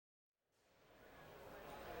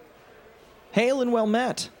Hail and well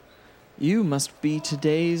met. You must be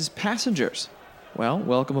today's passengers. Well,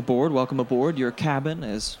 welcome aboard, welcome aboard. Your cabin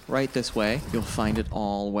is right this way. You'll find it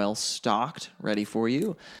all well stocked, ready for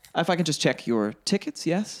you. If I can just check your tickets,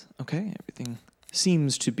 yes? Okay, everything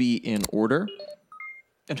seems to be in order.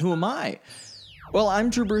 And who am I? Well, I'm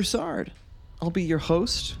Drew Broussard. I'll be your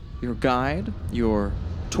host, your guide, your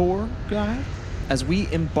tour guide, as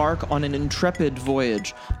we embark on an intrepid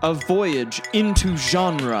voyage, a voyage into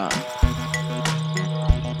genre.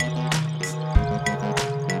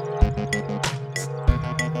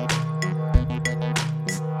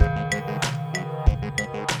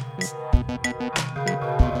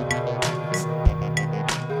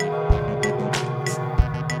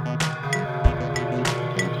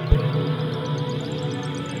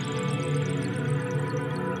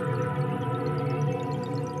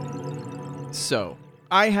 So,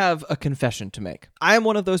 I have a confession to make. I am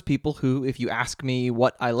one of those people who, if you ask me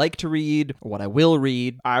what I like to read or what I will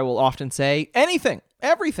read, I will often say anything,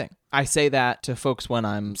 everything. I say that to folks when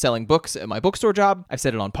I'm selling books at my bookstore job. I've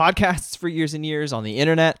said it on podcasts for years and years, on the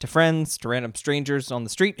internet, to friends, to random strangers on the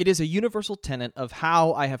street. It is a universal tenet of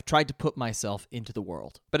how I have tried to put myself into the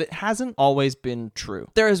world. But it hasn't always been true.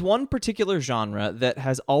 There is one particular genre that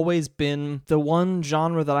has always been the one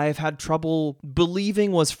genre that I have had trouble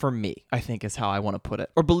believing was for me, I think is how I want to put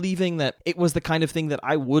it. Or believing that it was the kind of thing that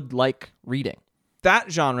I would like reading. That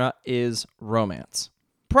genre is romance.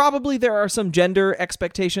 Probably there are some gender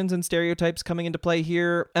expectations and stereotypes coming into play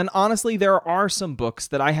here, and honestly, there are some books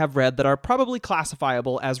that I have read that are probably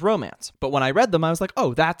classifiable as romance. But when I read them, I was like,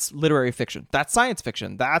 oh, that's literary fiction, that's science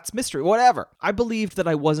fiction, that's mystery, whatever. I believed that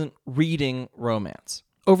I wasn't reading romance.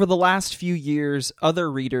 Over the last few years, other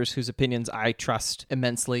readers whose opinions I trust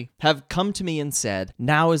immensely have come to me and said,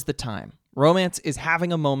 now is the time. Romance is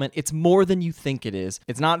having a moment. It's more than you think it is.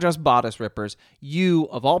 It's not just bodice rippers. You,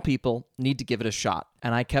 of all people, need to give it a shot.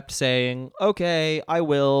 And I kept saying, okay, I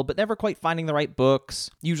will, but never quite finding the right books,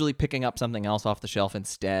 usually picking up something else off the shelf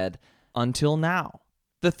instead, until now.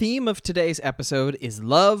 The theme of today's episode is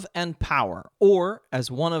love and power, or, as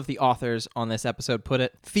one of the authors on this episode put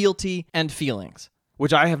it, fealty and feelings,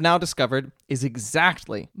 which I have now discovered is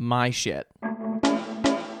exactly my shit.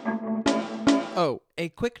 Oh, a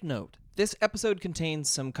quick note. This episode contains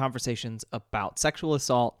some conversations about sexual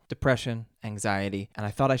assault, depression, anxiety, and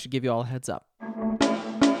I thought I should give you all a heads up.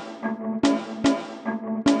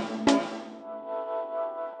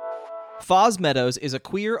 Foz Meadows is a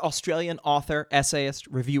queer Australian author, essayist,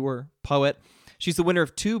 reviewer, poet. She's the winner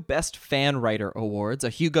of 2 Best Fan Writer Awards, a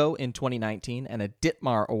Hugo in 2019 and a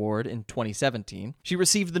Ditmar Award in 2017. She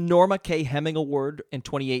received the Norma K. Hemming Award in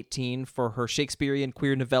 2018 for her Shakespearean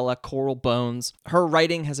queer novella Coral Bones. Her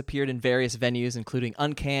writing has appeared in various venues, including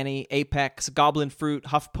Uncanny, Apex, Goblin Fruit,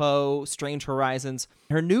 HuffPo, Strange Horizons.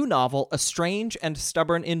 Her new novel, A Strange and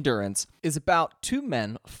Stubborn Endurance, is about 2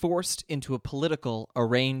 men forced into a political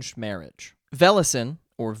arranged marriage. Velison,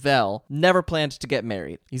 or Vel, never planned to get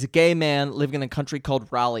married. He's a gay man living in a country called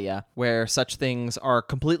Ralia, where such things are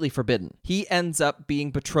completely forbidden. He ends up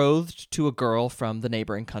being betrothed to a girl from the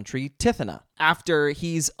neighboring country, Tithana. After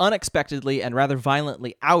he's unexpectedly and rather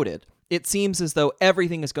violently outed, it seems as though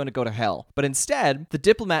everything is going to go to hell. But instead, the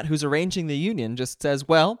diplomat who's arranging the union just says,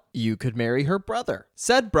 well, you could marry her brother.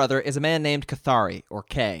 Said brother is a man named Cathari, or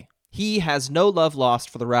Kay. He has no love lost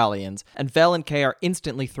for the Rallians, and Vel and Kay are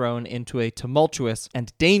instantly thrown into a tumultuous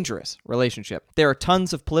and dangerous relationship. There are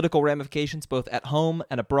tons of political ramifications both at home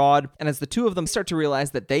and abroad, and as the 2 of them start to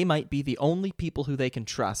realize that they might be the only people who they can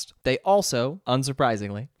trust, they also,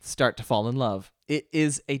 unsurprisingly, start to fall in love. It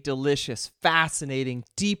is a delicious, fascinating,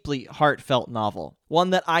 deeply heartfelt novel.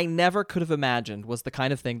 One that I never could have imagined was the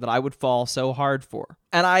kind of thing that I would fall so hard for.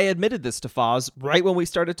 And I admitted this to Foz right when we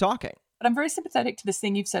started talking. But I'm very sympathetic to this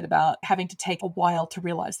thing you've said about having to take a while to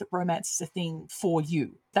realize that romance is a thing for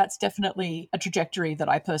you. That's definitely a trajectory that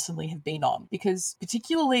I personally have been on, because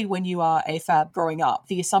particularly when you are AFAB growing up,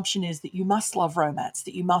 the assumption is that you must love romance,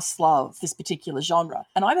 that you must love this particular genre.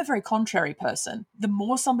 And I'm a very contrary person. The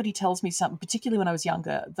more somebody tells me something, particularly when I was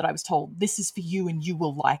younger, that I was told, this is for you and you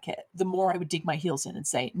will like it, the more I would dig my heels in and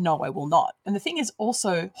say, no, I will not. And the thing is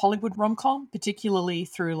also Hollywood rom-com, particularly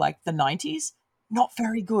through like the 90s, not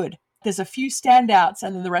very good. There's a few standouts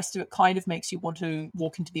and then the rest of it kind of makes you want to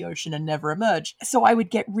walk into the ocean and never emerge. So I would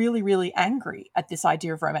get really, really angry at this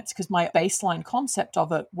idea of romance because my baseline concept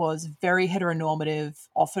of it was very heteronormative,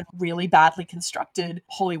 often really badly constructed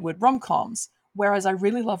Hollywood rom-coms, Whereas I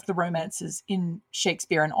really loved the romances in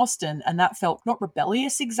Shakespeare and Austen, and that felt not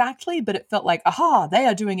rebellious exactly, but it felt like, aha, they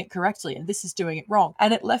are doing it correctly and this is doing it wrong.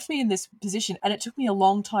 And it left me in this position, and it took me a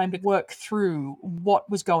long time to work through what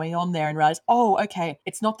was going on there and realize, oh, okay,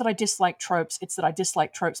 it's not that I dislike tropes, it's that I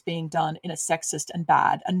dislike tropes being done in a sexist and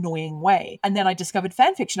bad, annoying way. And then I discovered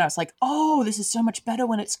fan fiction. I was like, oh, this is so much better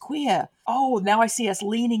when it's queer. Oh, now I see us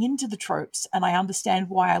leaning into the tropes, and I understand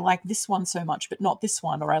why I like this one so much, but not this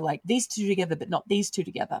one, or I like these two together, but not these two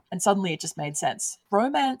together. And suddenly it just made sense.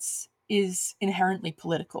 Romance is inherently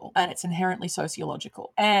political and it's inherently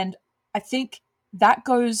sociological. And I think that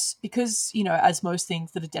goes because, as most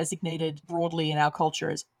things that are designated broadly in our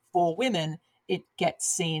culture as for women, it gets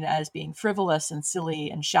seen as being frivolous and silly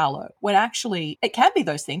and shallow, when actually it can be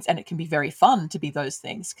those things, and it can be very fun to be those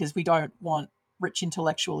things, because we don't want rich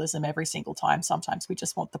intellectualism every single time. Sometimes we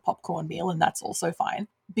just want the popcorn meal, and that's also fine.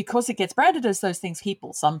 Because it gets branded as those things,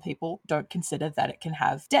 some people don't consider that it can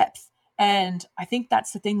have depth. And I think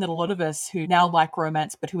that's the thing that a lot of us who now like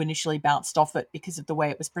romance, but who initially bounced off it because of the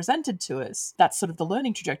way it was presented to us, that's sort of the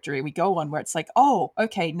learning trajectory we go on, where it's like, oh,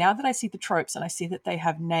 okay, now that I see the tropes and I see that they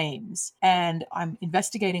have names, and I'm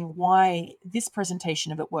investigating why this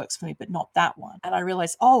presentation of it works for me, but not that one. And I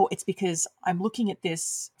realize, oh, it's because I'm looking at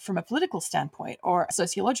this from a political standpoint or a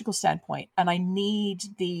sociological standpoint, and I need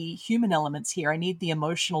the human elements here. I need the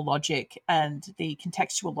emotional logic and the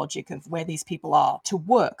contextual logic of where these people are to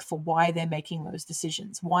work for why they're making those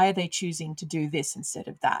decisions. Why are they choosing to do this instead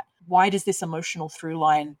of that? Why does this emotional through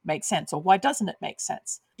line make sense, or why doesn't it make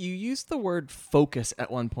sense? You used the word focus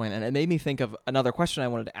at one point, and it made me think of another question I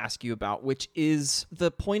wanted to ask you about, which is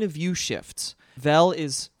the point of view shifts. Vel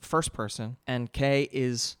is first person and Kay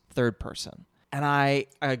is third person. And I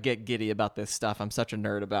get giddy about this stuff. I'm such a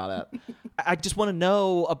nerd about it. I just want to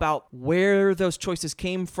know about where those choices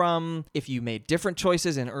came from, if you made different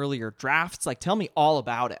choices in earlier drafts. Like, tell me all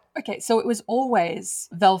about it. Okay, so it was always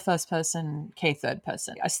Vel first person, Kay third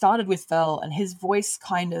person. I started with Vel, and his voice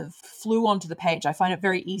kind of flew onto the page. I find it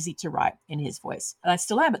very easy to write in his voice. And I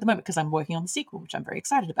still am at the moment because I'm working on the sequel, which I'm very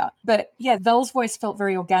excited about. But yeah, Vel's voice felt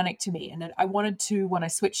very organic to me. And I wanted to, when I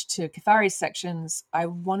switched to Cathari's sections, I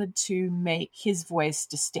wanted to make his voice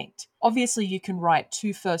distinct. Obviously, you can write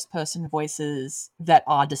two first-person voices that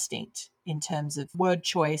are distinct in terms of word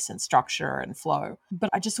choice and structure and flow.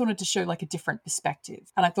 But I just wanted to show like a different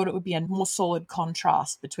perspective. And I thought it would be a more solid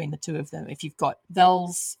contrast between the two of them. If you've got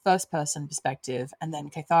Vel's first-person perspective and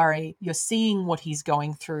then Cathari, you're seeing what he's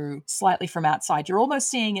going through slightly from outside. You're almost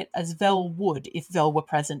seeing it as Vel would if Vel were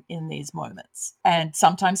present in these moments. And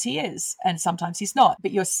sometimes he is, and sometimes he's not.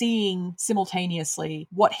 But you're seeing simultaneously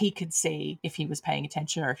what he could see if he was paying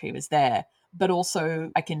attention or if he was there. But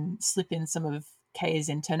also I can slip in some of Kay's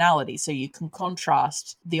internality, so you can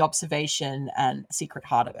contrast the observation and secret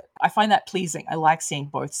heart of it. I find that pleasing. I like seeing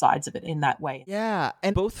both sides of it in that way. Yeah,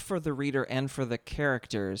 and both for the reader and for the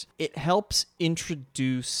characters, it helps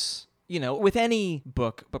introduce... with any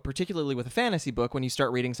book, but particularly with a fantasy book, when you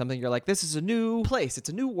start reading something, you're like, this is a new place, it's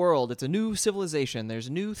a new world, it's a new civilization, there's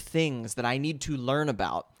new things that I need to learn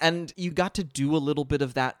about. And you got to do a little bit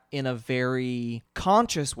of that in a very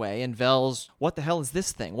conscious way. And Vel's, what the hell is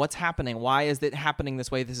this thing? What's happening? Why is it happening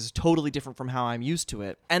this way? This is totally different from how I'm used to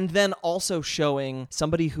it. And then also showing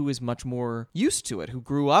somebody who is much more used to it, who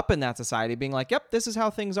grew up in that society, being like, yep, this is how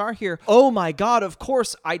things are here. Oh my God, of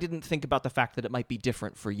course, I didn't think about the fact that it might be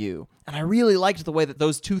different for you. And I really liked the way that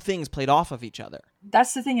those two things played off of each other.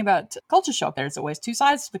 That's the thing about culture shock. There's always two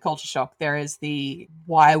sides to the culture shock. There is the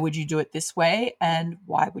why would you do it this way and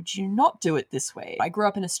why would you not do it this way? I grew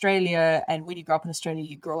up in Australia, and when you grow up in Australia,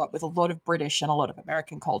 you grow up with a lot of British and a lot of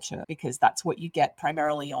American culture because that's what you get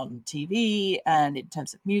primarily on TV and in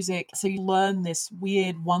terms of music. So you learn this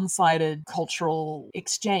weird one-sided cultural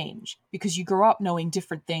exchange because you grow up knowing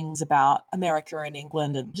different things about America and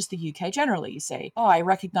England and just the UK generally. You say, oh, I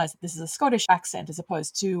recognize that this is a Scottish accent as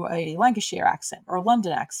opposed to a Lancashire accent or a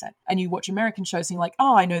London accent. And you watch American shows and you're like,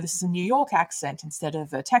 oh, I know this is a New York accent instead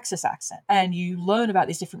of a Texas accent. And you learn about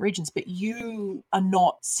these different regions, but you are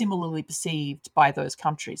not similarly perceived by those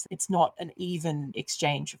countries. It's not an even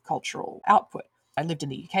exchange of cultural output. I lived in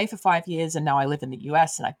the UK for 5 years, and now I live in the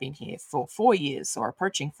US, and I've been here for 4 years or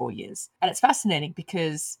approaching 4 years. And it's fascinating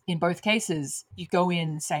because in both cases, you go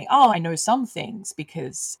in saying, oh, I know some things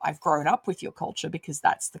because I've grown up with your culture, because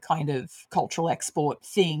that's the kind of cultural export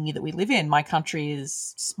thing that we live in. My country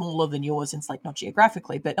is smaller than yours, and it's like not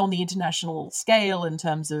geographically, but on the international scale in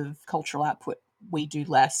terms of cultural output, we do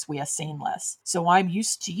less, we are seen less. So I'm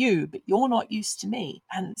used to you, but you're not used to me.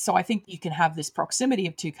 And so I think you can have this proximity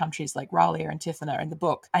of two countries like Ralia and Tifana in the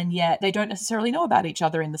book, and yet they don't necessarily know about each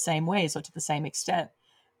other in the same ways or to the same extent.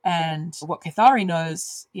 And what Cathari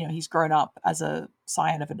knows, he's grown up as a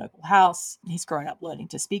scion of a noble house. He's grown up learning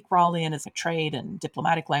to speak Rowland as a trade and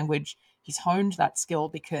diplomatic language. He's honed that skill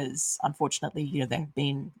because, unfortunately, there have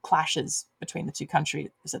been clashes between the two countries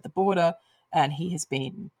at the border, and he has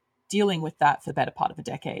been dealing with that for the better part of a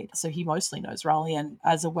decade. So he mostly knows Rowland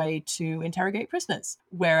as a way to interrogate prisoners.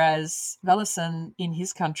 Whereas Velison, in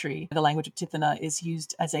his country, the language of Tithana is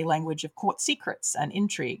used as a language of court secrets and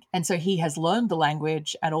intrigue. And so he has learned the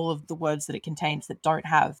language and all of the words that it contains that don't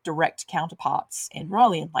have direct counterparts in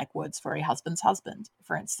Rowland, like words for a husband's husband,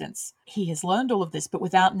 for instance. He has learned all of this, but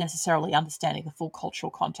without necessarily understanding the full cultural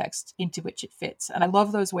context into which it fits. And I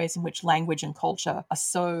love those ways in which language and culture are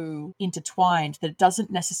so intertwined that it doesn't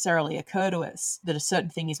necessarily occur to us that a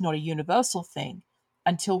certain thing is not a universal thing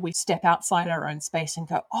until we step outside our own space and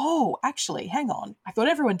go, oh, actually, hang on. I thought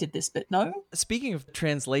everyone did this, but no. Speaking of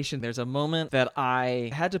translation, there's a moment that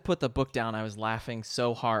I had to put the book down. I was laughing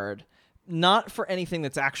so hard. Not for anything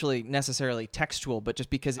that's actually necessarily textual, but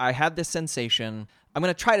just because I had this sensation. I'm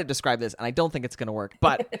going to try to describe this, and I don't think it's going to work.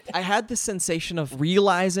 But I had this sensation of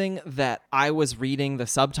realizing that I was reading the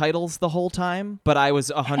subtitles the whole time, but I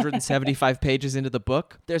was 175 pages into the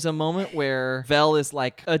book. There's a moment where Vel is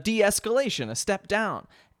like, a de-escalation, a step down.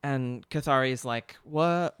 And Cathari is like,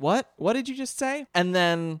 what? What did you just say? And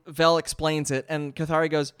then Vel explains it, and Cathari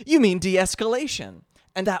goes, you mean de-escalation.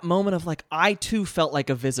 And that moment of like, I too felt like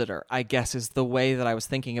a visitor, I guess is the way that I was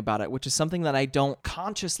thinking about it, which is something that I don't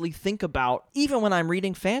consciously think about even when I'm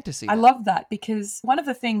reading fantasy. I love that because one of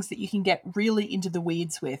the things that you can get really into the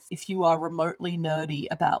weeds with if you are remotely nerdy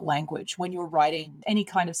about language when you're writing any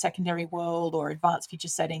kind of secondary world or advanced feature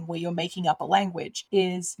setting where you're making up a language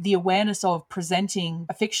is the awareness of presenting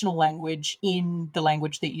a fictional language in the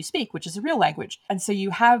language that you speak, which is a real language. And so you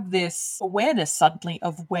have this awareness suddenly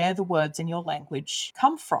of where the words in your language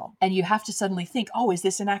come from. And you have to suddenly think, oh, is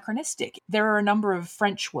this anachronistic? There are a number of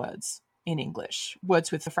French words in English,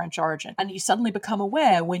 words with the French origin. And you suddenly become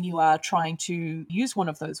aware when you are trying to use one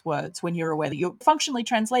of those words, when you're aware that you're functionally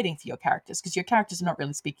translating for your characters, because your characters are not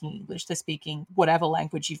really speaking English, they're speaking whatever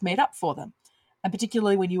language you've made up for them. And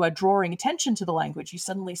particularly when you are drawing attention to the language, you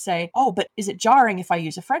suddenly say, oh, but is it jarring if I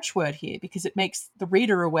use a French word here? Because it makes the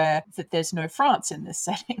reader aware that there's no France in this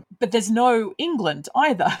setting, but there's no England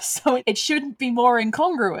either. So it shouldn't be more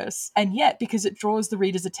incongruous. And yet, because it draws the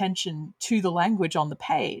reader's attention to the language on the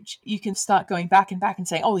page, you can start going back and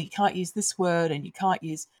saying, oh, you can't use this word and you can't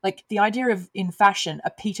use, like the idea of in fashion, a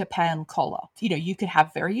Peter Pan collar. You could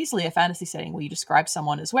have very easily a fantasy setting where you describe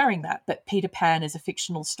someone as wearing that, but Peter Pan is a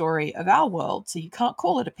fictional story of our world. So you can't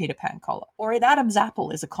call it a Peter Pan collar. Or an Adam's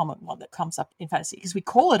apple is a common one that comes up in fantasy because we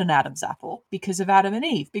call it an Adam's apple because of Adam and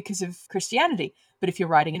Eve, because of Christianity. But if you're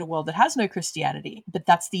writing in a world that has no Christianity, but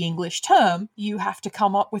that's the English term, you have to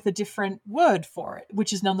come up with a different word for it,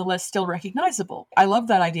 which is nonetheless still recognizable. I love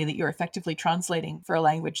that idea that you're effectively translating for a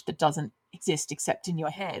language that doesn't exist except in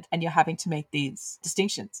your head, and you're having to make these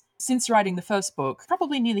distinctions. Since writing the first book,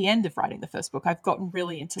 probably near the end of writing the first book, I've gotten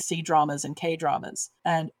really into C-dramas and K-dramas.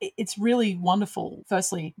 And it's really wonderful,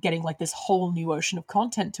 firstly, getting like this whole new ocean of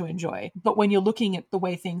content to enjoy. But when you're looking at the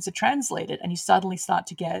way things are translated and you suddenly start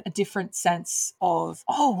to get a different sense of,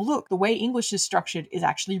 oh, look, the way English is structured is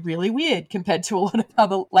actually really weird compared to a lot of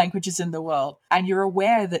other languages in the world. And you're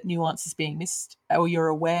aware that nuance is being missed, or you're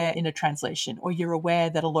aware in a translation, or you're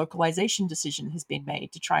aware that a localization decision has been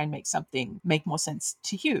made to try and make something make more sense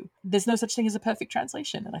to you. There's no such thing as a perfect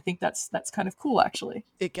translation, and I think that's kind of cool, actually.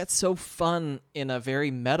 It gets so fun in a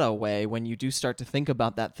very meta way when you do start to think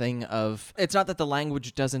about that thing of, it's not that the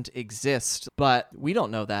language doesn't exist, but we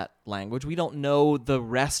don't know that language. We don't know the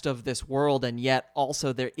rest of this world, and yet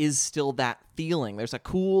also there is still that feeling. There's a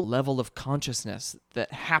cool level of consciousness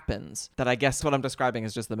that happens that I guess what I'm describing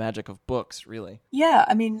is just the magic of books, really. Yeah,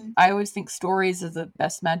 I mean, I always think stories are the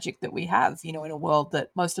best magic that we have, in a world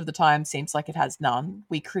that most of the time seems like it has none.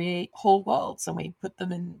 We create whole worlds and we put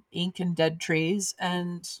them in ink and dead trees,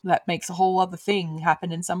 and that makes a whole other thing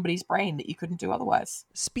happen in somebody's brain that you couldn't do otherwise.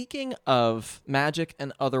 Speaking of magic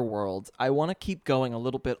and other worlds, I want to keep going a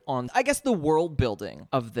little bit on, I guess, the world building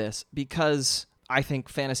of this, because I think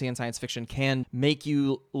fantasy and science fiction can make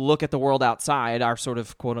you look at the world outside, our sort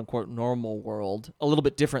of quote-unquote normal world, a little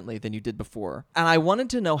bit differently than you did before. And I wanted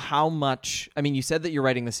to know how much, I mean, you said that you're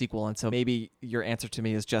writing the sequel, and so maybe your answer to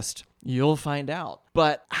me is just, you'll find out.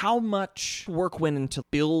 But how much work went into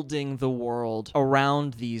building the world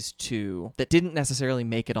around these two that didn't necessarily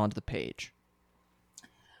make it onto the page?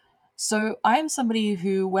 So I am somebody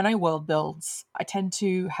who, when I world builds, I tend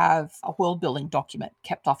to have a world building document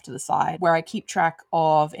kept off to the side where I keep track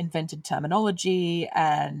of invented terminology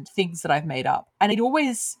and things that I've made up. And it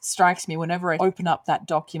always strikes me whenever I open up that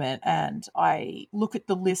document and I look at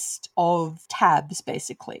the list of tabs,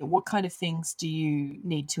 basically, what kind of things do you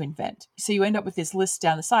need to invent? So you end up with this list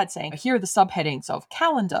down the side saying, here are the subheadings of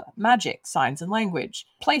calendar, magic, science and language,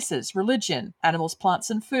 places, religion, animals, plants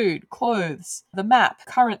and food, clothes, the map,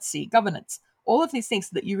 currency, governance. All of these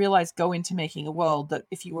things that you realize go into making a world that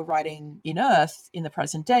if you were writing in Earth in the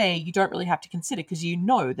present day, you don't really have to consider because you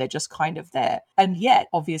know they're just kind of there. And yet,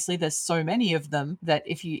 obviously, there's so many of them that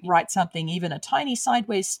if you write something even a tiny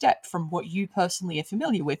sideways step from what you personally are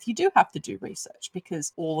familiar with, you do have to do research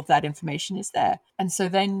because all of that information is there. And so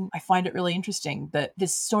then I find it really interesting that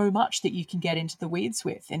there's so much that you can get into the weeds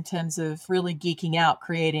with in terms of really geeking out,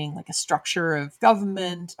 creating like a structure of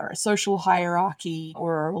government or a social hierarchy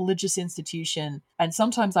or a religious institution. And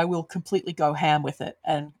sometimes I will completely go ham with it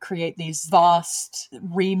and create these vast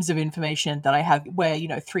reams of information that I have where,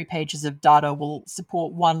 3 pages of data will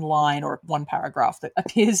support one line or one paragraph that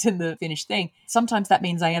appears in the finished thing. Sometimes that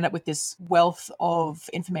means I end up with this wealth of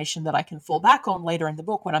information that I can fall back on later in the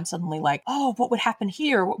book when I'm suddenly like, oh, what would happen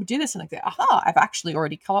here? What would do this? And I go, aha, I've actually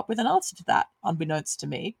already come up with an answer to that, unbeknownst to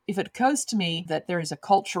me. If it occurs to me that there is a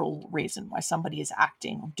cultural reason why somebody is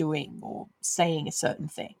acting or doing or saying a certain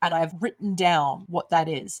thing, and I've written down what that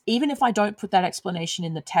is, even if I don't put that explanation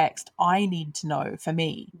in the text, I need to know for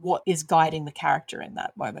me what is guiding the character in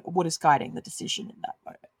that moment, or what is guiding the decision in that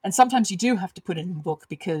moment. And sometimes you do have to put it in the book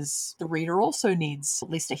because the reader also needs at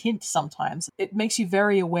least a hint sometimes. It makes you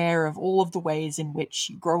very aware of all of the ways in which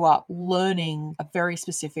you grow up learning a very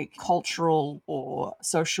specific cultural or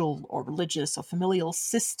social or religious or familial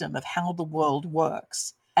system of how the world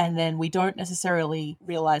works. And then we don't necessarily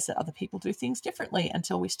realize that other people do things differently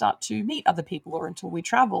until we start to meet other people or until we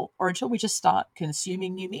travel or until we just start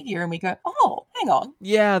consuming new media and we go, oh, hang on.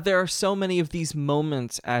 Yeah, there are so many of these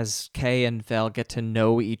moments as Kay and Vel get to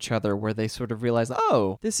know each other where they sort of realize,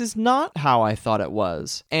 oh, this is not how I thought it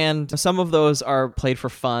was. And some of those are played for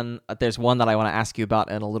fun. There's one that I want to ask you about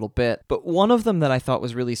in a little bit. But one of them that I thought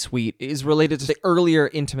was really sweet is related to the earlier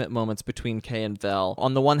intimate moments between Kay and Vel.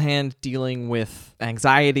 On the one hand, dealing with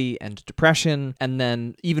anxiety and depression, and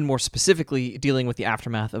then even more specifically dealing with the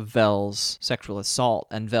aftermath of Vel's sexual assault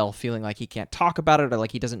and Vel feeling like he can't talk about it or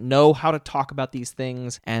like he doesn't know how to talk about these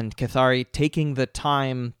things, and Cathari taking the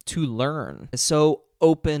time to learn. So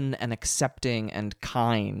open and accepting and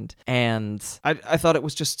kind, and I thought it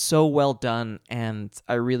was just so well done, and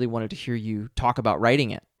I really wanted to hear you talk about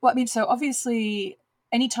writing it. Well, I mean, so obviously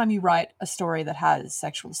anytime you write a story that has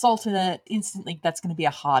sexual assault in it, instantly that's going to be a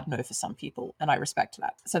hard no for some people, and I respect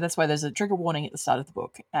that. So that's why there's a trigger warning at the start of the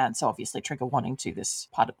book, and so obviously trigger warning to this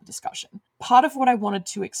part of the discussion. Part of what I wanted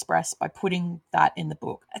to express by putting that in the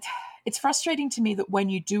book, it's frustrating to me that when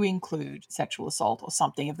you do include sexual assault or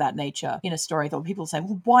something of that nature in a story, that people say,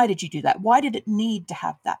 well, why did you do that? Why did it need to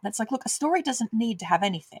have that? And it's like, look, a story doesn't need to have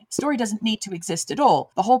anything. A story doesn't need to exist at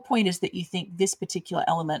all. The whole point is that you think this particular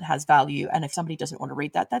element has value, and if somebody doesn't want to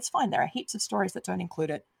read that, that's fine. There are heaps of stories that don't include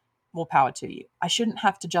it. More power to you. I shouldn't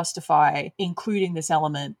have to justify including this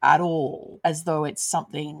element at all as though it's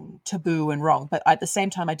something taboo and wrong. But at the same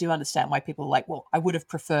time, I do understand why people are like, well, I would have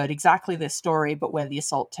preferred exactly this story, but where the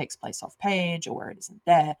assault takes place off page or where it isn't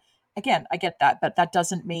there. Again, I get that, but that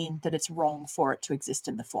doesn't mean that it's wrong for it to exist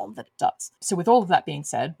in the form that it does. So with all of that being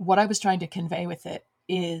said, what I was trying to convey with it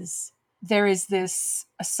is there is this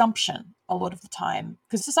assumption a lot of the time,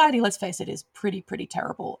 because society, let's face it, is pretty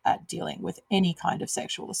terrible at dealing with any kind of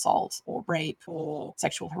sexual assault or rape or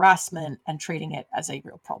sexual harassment and treating it as a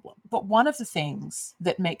real problem. But one of the things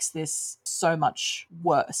that makes this so much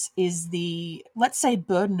worse is the, let's say,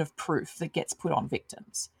 burden of proof that gets put on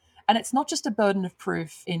victims. And it's not just a burden of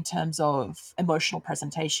proof in terms of emotional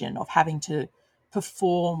presentation, of having to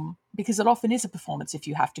perform, because it often is a performance if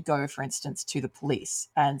you have to go, for instance, to the police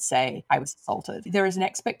and say, I was assaulted. There is an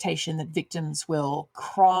expectation that victims will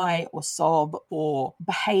cry or sob or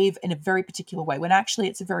behave in a very particular way, when actually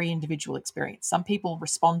it's a very individual experience. Some people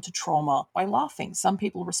respond to trauma by laughing. Some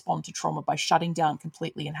people respond to trauma by shutting down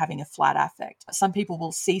completely and having a flat affect. Some people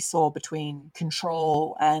will seesaw between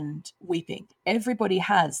control and weeping. Everybody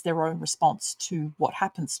has their own response to what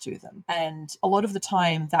happens to them. And a lot of the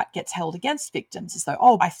time that gets held against victims as though,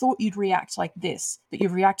 oh, I thought you'd react like this, but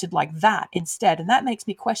you've reacted like that instead. And that makes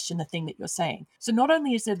me question the thing that you're saying. So not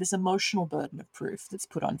only is there this emotional burden of proof that's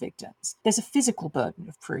put on victims, there's a physical burden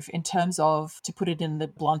of proof in terms of, to put it in the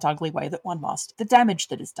blunt, ugly way that one must, the damage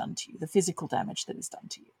that is done to you, the physical damage that is done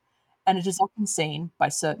to you. And it is often seen by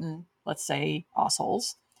certain, let's say,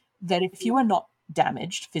 assholes, that if you are not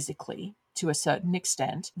damaged physically to a certain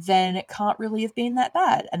extent, then it can't really have been that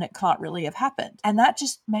bad and it can't really have happened. And that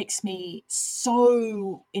just makes me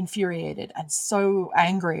so infuriated and so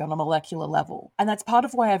angry on a molecular level. And that's part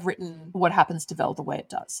of why I've written What Happens to Vel the way it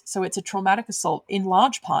does. So it's a traumatic assault in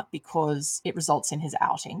large part because it results in his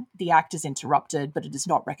outing. The act is interrupted, but it is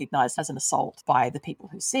not recognized as an assault by the people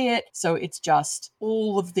who see it. So it's just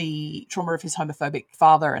all of the trauma of his homophobic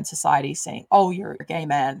father and society saying, oh, you're a gay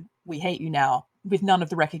man, we hate you now, with none of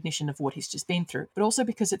the recognition of what he's just been through, but also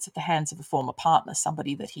because it's at the hands of a former partner,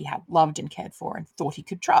 somebody that he had loved and cared for and thought he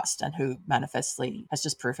could trust, and who manifestly has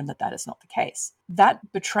just proven that that is not the case.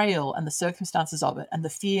 That betrayal and the circumstances of it and the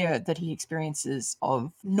fear that he experiences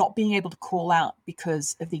of not being able to call out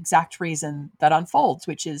because of the exact reason that unfolds,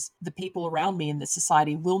 which is the people around me in this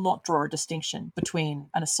society will not draw a distinction between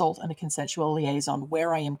an assault and a consensual liaison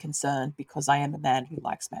where I am concerned because I am a man who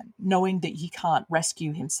likes men. Knowing that he can't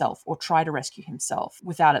rescue himself or try to rescue himself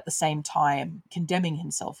without at the same time condemning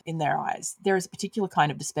himself in their eyes. There is a particular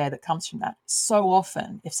kind of despair that comes from that. So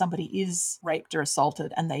often, if somebody is raped or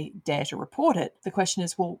assaulted and they dare to report it, the question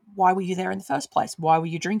is, well, why were you there in the first place? Why were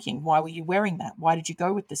you drinking? Why were you wearing that? Why did you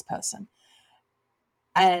go with this person?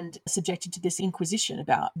 And subjected to this inquisition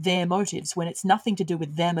about their motives when it's nothing to do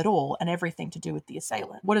with them at all and everything to do with the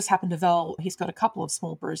assailant. What has happened to Vel? He's got a couple of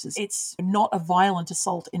small bruises. It's not a violent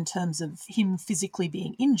assault in terms of him physically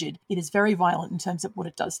being injured. It is very violent in terms of what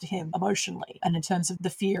it does to him emotionally and in terms of the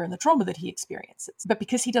fear and the trauma that he experiences. But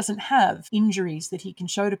because he doesn't have injuries that he can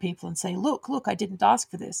show to people and say, look, I didn't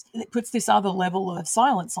ask for this, it puts this other level of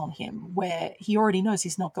silence on him where he already knows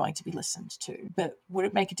he's not going to be listened to. But would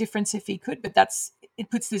it make a difference if he could? But it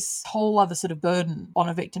puts this whole other sort of burden on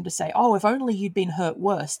a victim to say, oh, if only you'd been hurt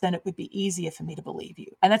worse, then it would be easier for me to believe you.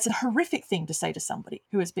 And that's a horrific thing to say to somebody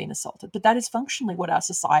who has been assaulted. But that is functionally what our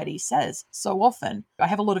society says so often. I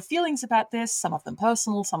have a lot of feelings about this, some of them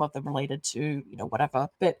personal, some of them related to, whatever.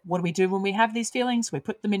 But what do we do when we have these feelings? We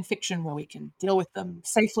put them in fiction where we can deal with them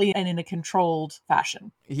safely and in a controlled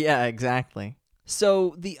fashion. Yeah, exactly.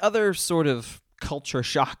 So the other sort of culture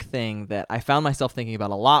shock thing that I found myself thinking about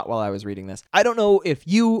a lot while I was reading this. I don't know if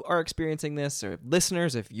you are experiencing this or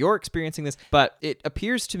listeners, if you're experiencing this, but it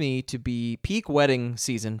appears to me to be peak wedding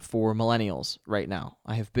season for millennials right now.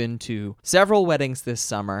 I have been to several weddings this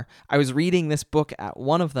summer. I was reading this book at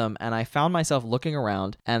one of them and I found myself looking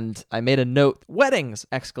around and I made a note, weddings, !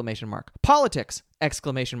 Politics, !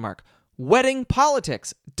 Wedding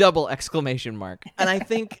politics, ! And I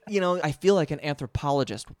think, I feel like an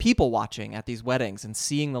anthropologist, people watching at these weddings and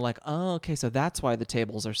seeing oh, okay, so that's why the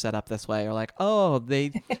tables are set up this way. Or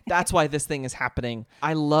that's why this thing is happening.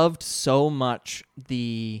 I loved so much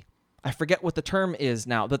I forget what the term is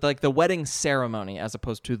now, but the wedding ceremony as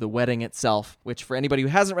opposed to the wedding itself, which for anybody who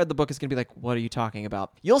hasn't read the book is going to be like, what are you talking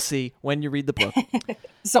about? You'll see when you read the book.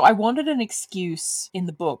 So I wanted an excuse in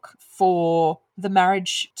the book for the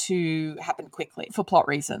marriage to happen quickly for plot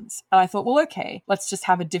reasons. And I thought, well, okay, let's just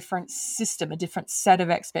have a different system, a different set of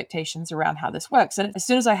expectations around how this works. And as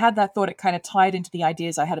soon as I had that thought, it kind of tied into the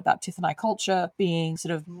ideas I had about Tithonite culture being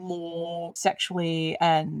sort of more sexually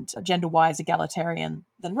and gender-wise egalitarian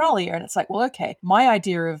than Raleigh. And it's like, well, okay, my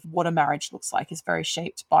idea of what a marriage looks like is very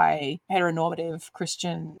shaped by heteronormative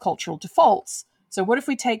Christian cultural defaults. So what if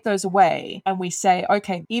we take those away and we say,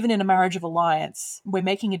 okay, even in a marriage of alliance, we're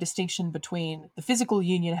making a distinction between the physical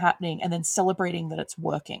union happening and then celebrating that it's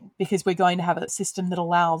working, because we're going to have a system that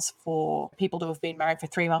allows for people to have been married for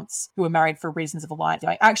 3 months who are married for reasons of alliance.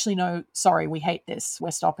 Like, actually, no, sorry, we hate this.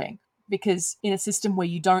 We're stopping. Because in a system where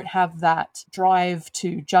you don't have that drive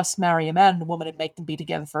to just marry a man and a woman and make them be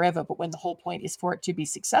together forever, but when the whole point is for it to be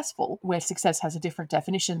successful, where success has a different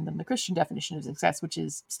definition than the Christian definition of success, which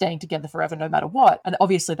is staying together forever no matter what. And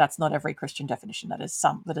obviously that's not every Christian definition. That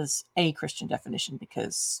is a Christian definition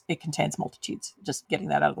because it contains multitudes, just getting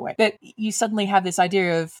that out of the way. But you suddenly have this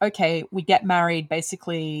idea of, okay, we get married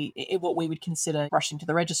basically in what we would consider rushing to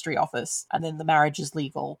the registry office, and then the marriage is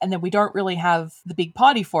legal. And then we don't really have the big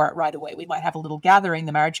party for it right away. We might have a little gathering,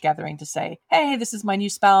 the marriage gathering, to say, hey, this is my new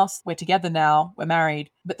spouse. We're together now. We're married.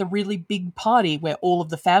 But the really big party where all of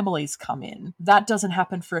the families come in, that doesn't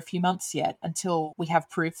happen for a few months yet until we have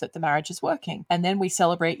proof that the marriage is working. And then we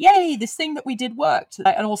celebrate, yay, this thing that we did worked.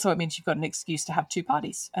 And also it means you've got an excuse to have two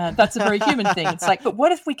parties. That's a very human thing. It's like, but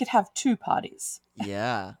what if we could have two parties?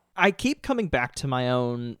 Yeah. I keep coming back to my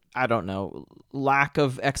own, lack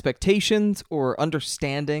of expectations or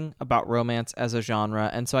understanding about romance as a genre.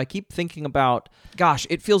 And so I keep thinking about, gosh,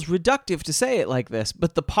 it feels reductive to say it like this,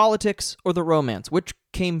 but the politics or the romance, which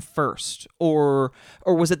came first? Or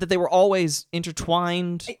was it that they were always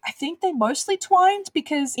intertwined? I think they mostly twined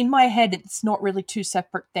because in my head, it's not really two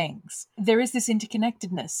separate things. There is this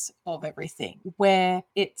interconnectedness of everything where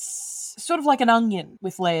it's sort of like an onion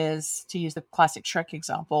with layers, to use the classic Shrek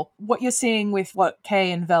example. What you're seeing with what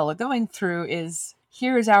Kay and Vel are going through is,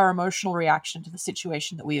 here is our emotional reaction to the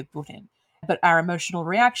situation that we have put in. But our emotional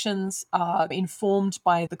reactions are informed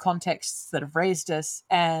by the contexts that have raised us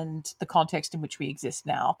and the context in which we exist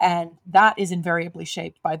now. And that is invariably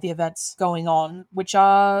shaped by the events going on, which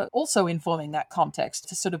are also informing that context.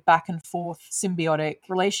 It's a sort of back and forth symbiotic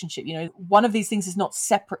relationship. You know, one of these things is not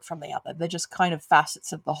separate from the other. They're just kind of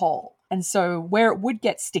facets of the whole. And so where it would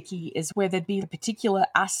get sticky is where there'd be a particular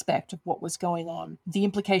aspect of what was going on, the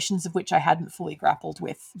implications of which I hadn't fully grappled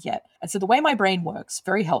with yet. And so the way my brain works,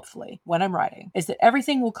 very helpfully, when I'm writing, is that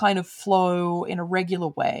everything will kind of flow in a regular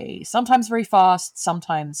way, sometimes very fast,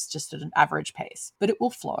 sometimes just at an average pace, but it will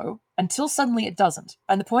flow until suddenly it doesn't.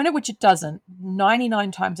 And the point at which it doesn't,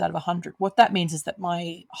 99 times out of 100, what that means is that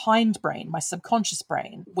my hindbrain, my subconscious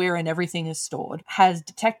brain, wherein everything is stored, has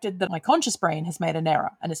detected that my conscious brain has made an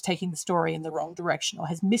error and is taking the story in the wrong direction or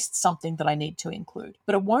has missed something that I need to include.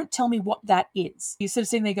 But it won't tell me what that is. You're sort of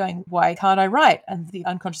sitting there going, why can't I write? And the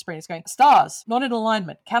unconscious brain is going, stars, not in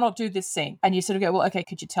alignment, cannot do this scene. And you sort of go, well, okay,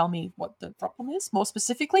 could you tell me what the problem is more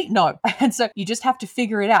specifically? No. And so you just have to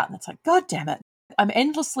figure it out. And it's like, God damn it. I'm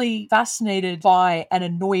endlessly fascinated by and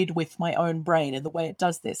annoyed with my own brain and the way it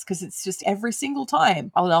does this, because it's just every single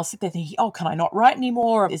time I'll sit there thinking, oh, can I not write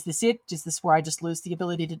anymore? Is this it? Is this where I just lose the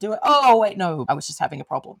ability to do it? Oh, wait, no, I was just having a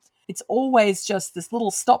problem. It's always just this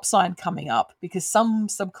little stop sign coming up because some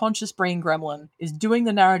subconscious brain gremlin is doing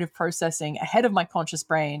the narrative processing ahead of my conscious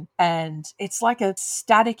brain. And it's like a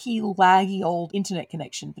staticky, laggy old internet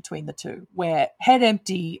connection between the two, where head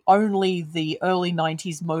empty, only the early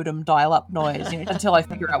 90s modem dial-up noise, until I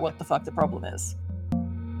figure out what the fuck the problem is.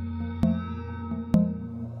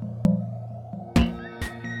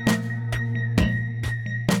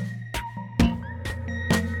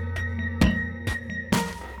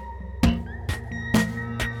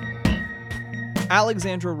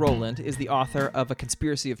 Alexandra Rowland is the author of A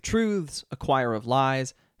Conspiracy of Truths, A Choir of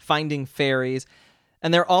Lies, Finding Fairies,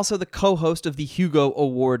 and they're also the co-host of the Hugo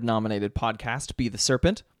Award-nominated podcast, Be the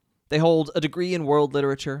Serpent. They hold a degree in world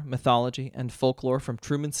literature, mythology, and folklore from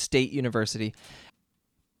Truman State University.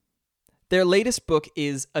 Their latest book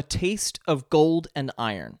is A Taste of Gold and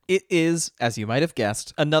Iron. It is, as you might have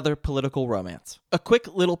guessed, another political romance. A quick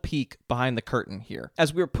little peek behind the curtain here.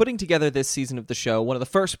 As we were putting together this season of the show, one of the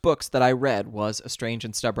first books that I read was A Strange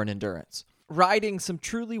and Stubborn Endurance. Riding some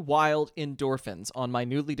truly wild endorphins on my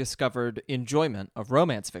newly discovered enjoyment of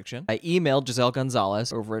romance fiction, I emailed Giselle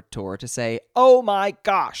Gonzalez over at Tor to say, oh my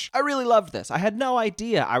gosh, I really loved this. I had no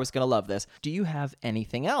idea I was going to love this. Do you have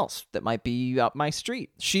anything else that might be up my street?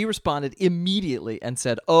 She responded immediately and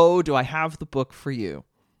said, oh, do I have the book for you?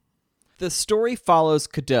 The story follows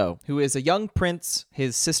Cadeau, who is a young prince.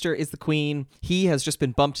 His sister is the queen. He has just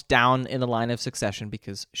been bumped down in the line of succession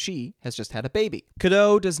because she has just had a baby.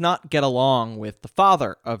 Cadeau does not get along with the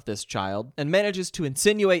father of this child and manages to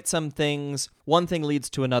insinuate some things. One thing leads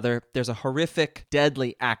to another. There's a horrific,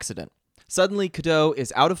 deadly accident. Suddenly, Cadeau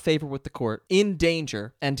is out of favor with the court, in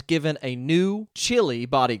danger, and given a new, chilly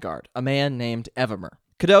bodyguard, a man named Evermer.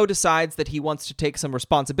 Cadeau decides that he wants to take some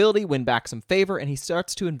responsibility, win back some favor, and he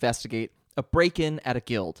starts to investigate a break-in at a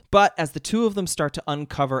guild. But as the two of them start to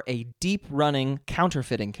uncover a deep-running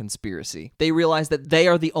counterfeiting conspiracy, they realize that they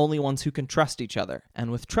are the only ones who can trust each other.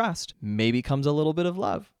 And with trust, maybe comes a little bit of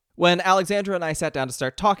love. When Alexandra and I sat down to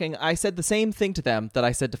start talking, I said the same thing to them that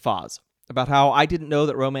I said to Foz, about how I didn't know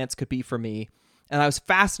that romance could be for me, and I was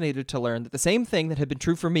fascinated to learn that the same thing that had been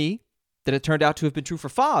true for me, that it turned out to have been true for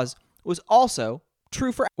Foz, was also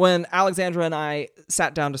true for... When Alexandra and I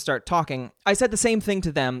sat down to start talking, I said the same thing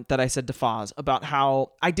to them that I said to Foz about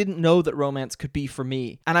how I didn't know that romance could be for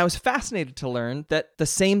me. And I was fascinated to learn that the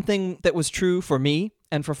same thing that was true for me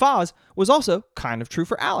and for Foz was also kind of true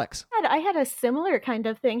for Alex. I had a similar kind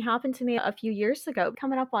of thing happen to me a few years ago,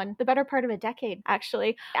 coming up on the better part of a decade,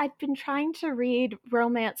 actually. I'd been trying to read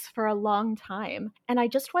romance for a long time, and I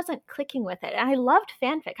just wasn't clicking with it. And I loved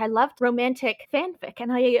fanfic. I loved romantic fanfic.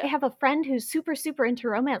 And I have a friend who's super, super into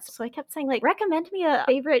romance. So I kept saying, like, recommend me a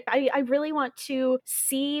favorite. I really want to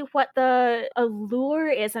see what the allure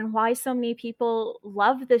is and why so many people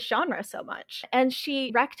love this genre so much. And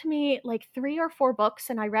she recommended me like 3 or 4 books books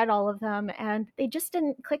and I read all of them and they just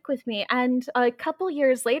didn't click with me. And a couple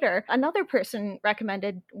years later, another person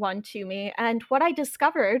recommended one to me. And what I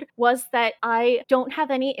discovered was that I don't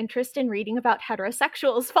have any interest in reading about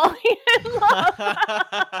heterosexuals falling in love.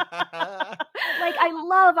 Like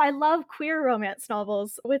I love queer romance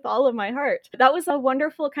novels with all of my heart. That was a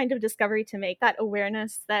wonderful kind of discovery to make, that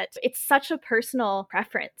awareness that it's such a personal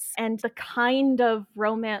preference and the kind of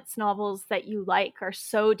romance novels that you like are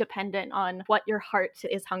so dependent on what your heart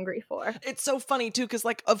is hungry for. It's so funny too, because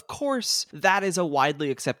like, of course, that is a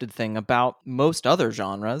widely accepted thing about most other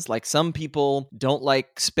genres. Like some people don't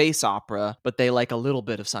like space opera, but they like a little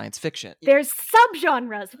bit of science fiction. There's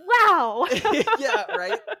subgenres. Wow. Yeah,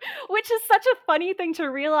 right? Which is such a funny thing to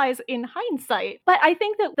realize in hindsight. But I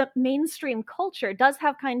think that the mainstream culture does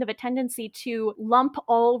have kind of a tendency to lump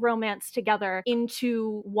all romance together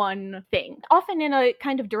into one thing, often in a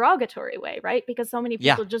kind of derogatory way, right? Because so many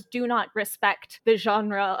people just do not respect the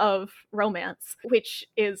genre of romance, which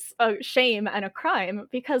is a shame and a crime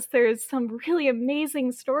because there's some really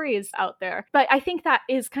amazing stories out there. But I think that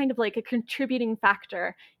is kind of like a contributing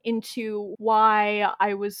factor into why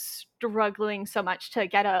I was struggling so much to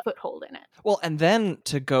get a foothold in it. Well, and then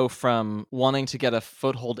to go from wanting to get a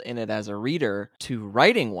foothold in it as a reader to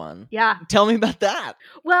writing one. Yeah. Tell me about that.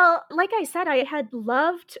 Well, like I said, I had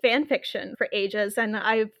loved fan fiction for ages, and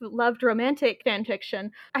I've loved romantic fan fiction.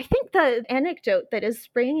 I think the anecdote that is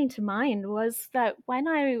springing to mind was that when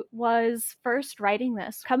I was first writing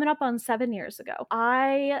this, coming up on 7 years ago,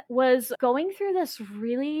 I was going through this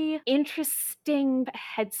really interesting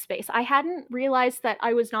headspace. I hadn't realized that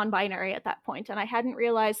I was non-binary at that point, and I hadn't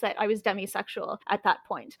realized that I was demisexual at that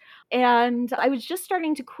point. And I was just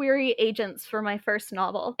starting to query agents for my first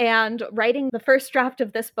novel and writing the first draft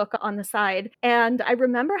of this book on the side. And I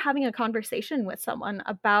remember having a conversation with someone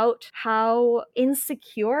about how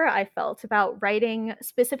insecure I felt about writing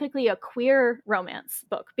specifically a queer romance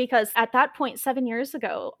book, because at that point, 7 years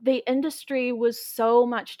ago, the industry was so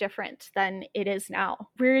much different than it is now.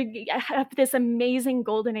 We have this amazing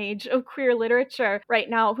golden age of queer literature right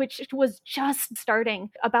now, which was just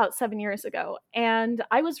starting about 7 years ago. And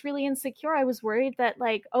I was really insecure. I was worried that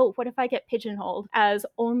like, oh, what if I get pigeonholed as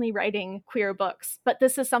only writing queer books? But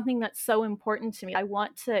this is something that's so important to me. I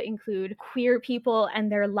want to include queer people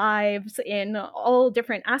and their lives in all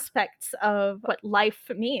different aspects of what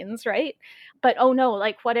life means, right? But oh no,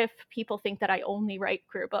 like what if people think that I only write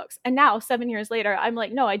queer books? And now 7 years later, I'm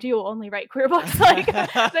like, no, I do only write queer books. Like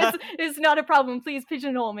this is not a problem. Please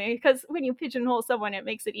pigeonhole me. Because when you pigeonhole someone, it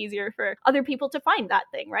makes it easier for other people to find that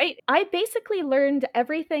thing, right? I basically learned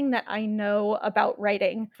everything that I know about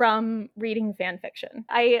writing from reading fan fiction.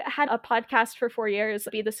 I had a podcast for 4 years,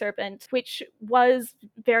 Be the Serpent, which was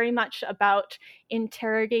very much about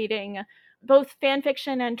interrogating both fan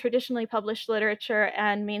fiction and traditionally published literature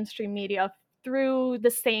and mainstream media through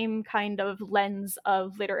the same kind of lens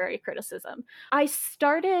of literary criticism. I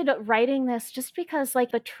started writing this just because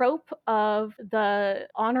like the trope of the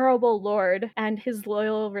honorable lord and his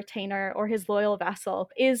loyal retainer or his loyal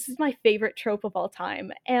vassal is my favorite trope of all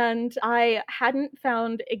time. And I hadn't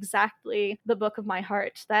found exactly the book of my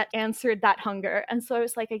heart that answered that hunger. And so I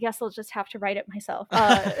was like, I guess I'll just have to write it myself.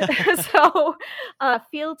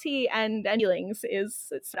 Fealty and feelings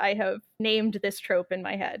is I have named this trope in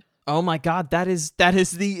my head. Oh my God, that is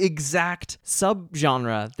the exact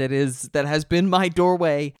subgenre that has been my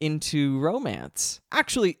doorway into romance.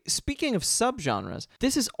 Actually, speaking of subgenres,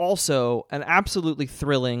 this is also an absolutely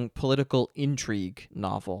thrilling political intrigue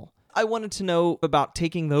novel. I wanted to know about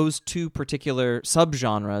taking those two particular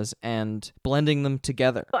subgenres and blending them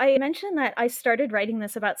together. I mentioned that I started writing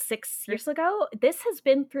this about 6 years ago. This has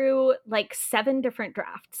been through like 7 different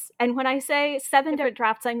drafts. And when I say 7 different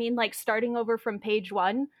drafts, I mean like starting over from page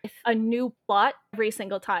 1 with a new plot every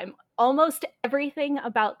single time. Almost everything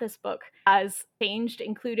about this book has changed,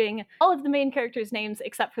 including all of the main characters' names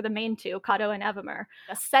except for the main two, Kato and Evamer.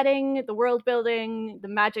 The setting, the world building, the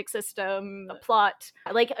magic system, the plot,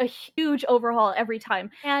 like a huge overhaul every time.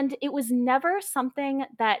 And it was never something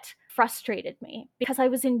that frustrated me because I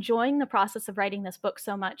was enjoying the process of writing this book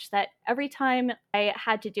so much that every time I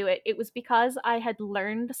had to do it, it was because I had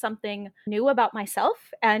learned something new about myself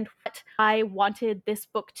and what I wanted this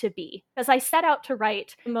book to be. As I set out to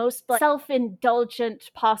write the most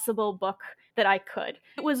self-indulgent possible book that I could.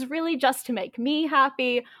 It was really just to make me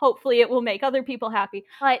happy. Hopefully it will make other people happy.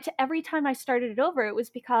 But every time I started it over, it was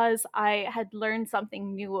because I had learned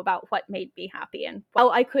something new about what made me happy and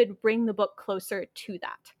how I could bring the book closer to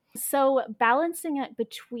that. So balancing it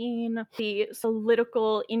between the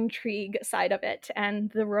political intrigue side of it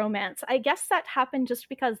and the romance, I guess that happened just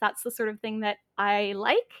because that's the sort of thing that I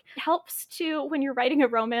like. It helps to, when you're writing a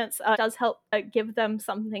romance, does help give them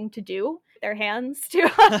something to do, their hands to,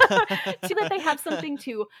 so that they have something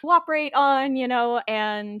to cooperate on,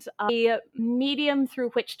 and a medium through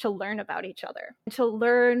which to learn about each other, to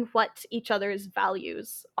learn what each other's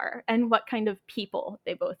values are and what kind of people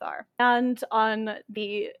they both are. And on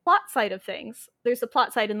the plot side of things, there's the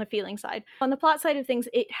plot side and the feeling side. On the plot side of things,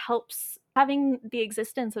 it helps, having the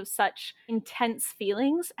existence of such intense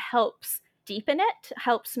feelings helps deepen it,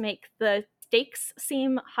 helps make the stakes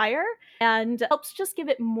seem higher, and helps just give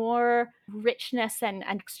it more richness and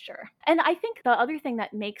texture. And I think the other thing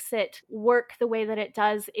that makes it work the way that it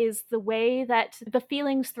does is the way that the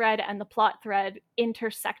feelings thread and the plot thread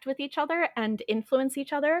intersect with each other and influence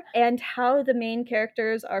each other, and how the main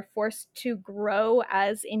characters are forced to grow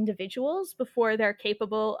as individuals before they're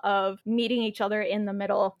capable of meeting each other in the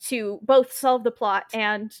middle to both solve the plot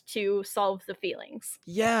and to solve the feelings.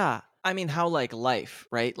 Yeah. I mean, how like life,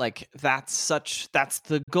 right? Like that's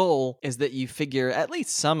the goal, is that you figure at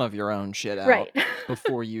least some of your own shit out Right.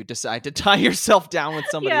 before you decide to tie yourself down with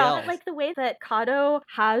somebody else. Like the way that Kato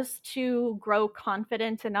has to grow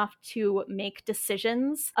confident enough to make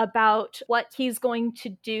decisions about what he's going to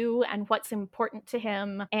do and what's important to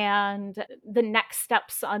him and the next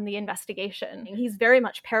steps on the investigation. He's very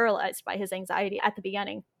much paralyzed by his anxiety at the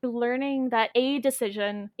beginning. Learning that a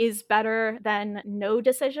decision is better than no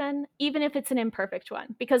decision, even if it's an imperfect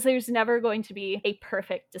one, because there's never going to be a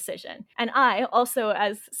perfect decision. And I also,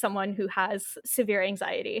 as someone who has severe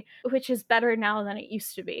anxiety, which is better now than it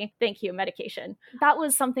used to be, thank you, medication, that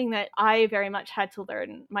was something that I very much had to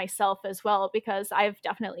learn myself as well, because I've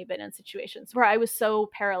definitely been in situations where I was so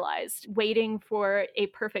paralyzed, waiting for a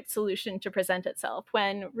perfect solution to present itself,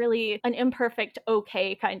 when really an imperfect,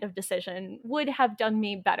 okay kind of decision would have done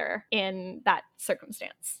me better in that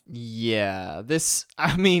circumstance. Yeah,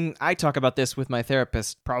 I talk about this with my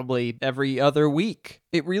therapist probably every other week.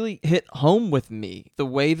 It really hit home with me, the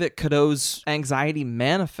way that Kato's anxiety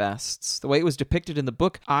manifests, the way it was depicted in the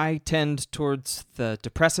book. I tend towards the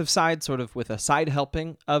depressive side, sort of with a side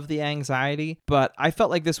helping of the anxiety, but I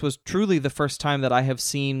felt like this was truly the first time that I have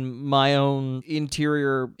seen my own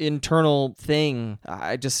internal thing.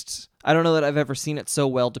 I don't know that I've ever seen it so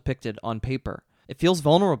well depicted on paper. It feels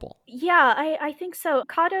vulnerable. Yeah, I think so.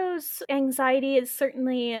 Kato's anxiety is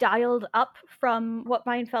certainly dialed up from what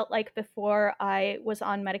mine felt like before I was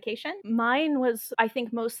on medication. Mine was, I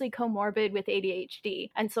think, mostly comorbid with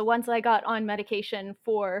ADHD. And so once I got on medication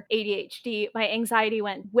for ADHD, my anxiety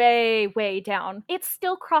went way, way down. It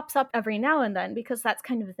still crops up every now and then because that's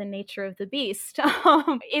kind of the nature of the beast.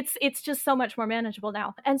 It's just so much more manageable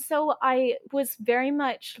now. And so I was very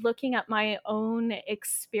much looking at my own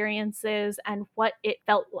experiences and what it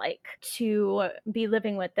felt like to be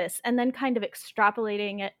living with this, and then kind of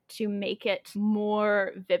extrapolating it to make it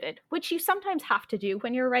more vivid, which you sometimes have to do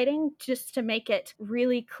when you're writing, just to make it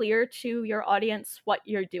really clear to your audience what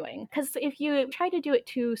you're doing. Because if you try to do it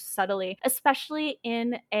too subtly, especially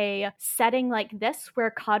in a setting like this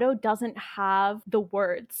where Kato doesn't have the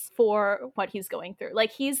words for what he's going through,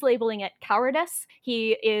 like he's labeling it cowardice,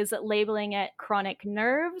 he is labeling it chronic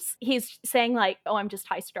nerves, he's saying like, oh, I'm just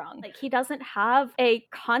high strung. Like he doesn't have a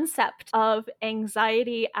concept of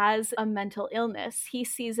anxiety as a mental illness. He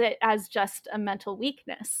sees it as just a mental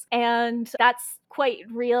weakness. And that's quite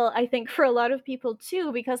real, I think, for a lot of people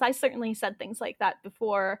too, because I certainly said things like that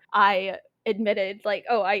before I admitted like,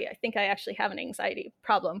 oh, I think I actually have an anxiety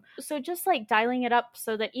problem. So just like dialing it up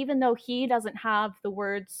so that even though he doesn't have the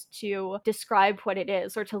words to describe what it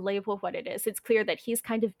is or to label what it is, it's clear that he's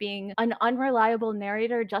kind of being an unreliable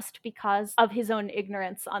narrator just because of his own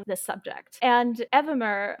ignorance on this subject. And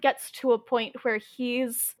Evimer gets to a point where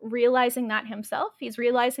he's realizing that himself. He's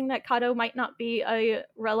realizing that Kato might not be a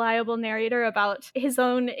reliable narrator about his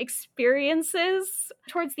own experiences.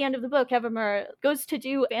 Towards the end of the book, Evimer goes to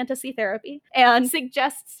do fantasy therapy and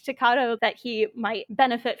suggests to Kato that he might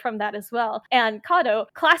benefit from that as well. And Kato,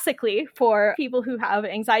 classically for people who have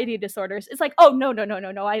anxiety disorders, is like, oh, no,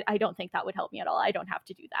 I don't think that would help me at all. I don't have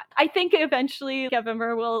to do that. I think eventually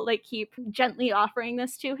Evimer will like keep gently offering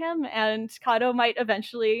this to him, and Kato might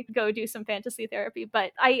eventually go do some fantasy therapy.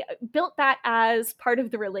 But I built that as part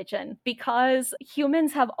of the religion because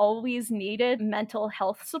humans have always needed mental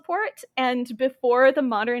health support. And before the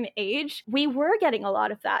modern age, we were getting a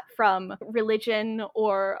lot of that from religion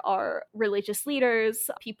or our religious leaders,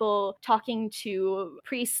 people talking to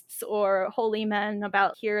priests or holy men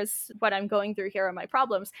about here's what I'm going through, here are my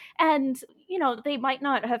problems. And, they might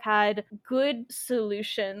not have had good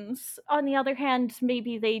solutions. On the other hand,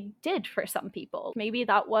 maybe they did for some people. Maybe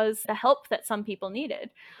that was the help that some people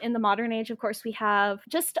needed. In the modern age, of course, we have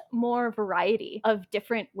just more variety of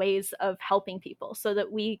different ways of helping people so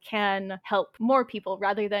that we can help more people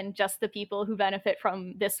rather than just the people who benefit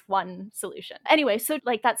from this one solution. Anyway, so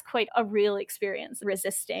that's quite a real experience,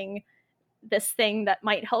 resisting this thing that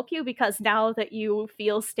might help you, because now that you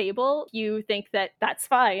feel stable, you think that that's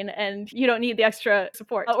fine and you don't need the extra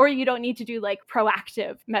support, or you don't need to do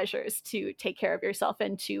proactive measures to take care of yourself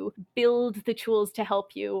and to build the tools to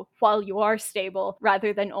help you while you are stable,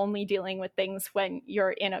 rather than only dealing with things when you're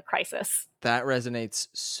in a crisis. That resonates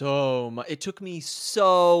so much. It took me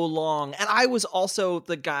so long. And I was also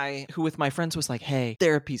the guy who with my friends was like, hey,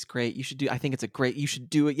 therapy's great. You should do, I think it's you should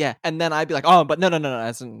do it. Yeah. And then I'd be like, oh, but no.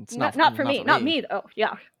 It's not for me. Not me. Oh,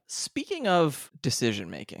 yeah. Speaking of decision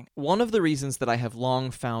making, one of the reasons that I have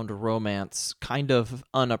long found romance kind of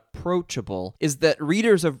unapproachable is that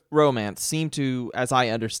readers of romance seem to, as I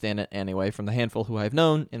understand it anyway, from the handful who I've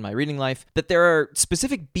known in my reading life, that there are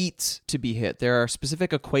specific beats to be hit. There are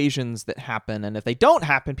specific equations that happen, and if they don't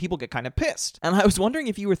happen, people get kind of pissed. And I was wondering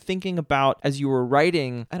if you were thinking about, as you were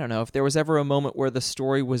writing, I don't know, if there was ever a moment where the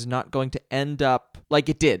story was not going to end up like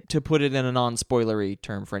it did, to put it in a non-spoilery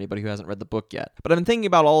term for anybody who hasn't read the book yet. But I've been thinking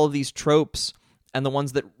about all of these tropes and the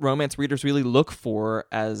ones that romance readers really look for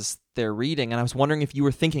as they're reading, and I was wondering if you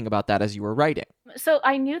were thinking about that as you were writing. So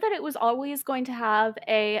I knew that it was always going to have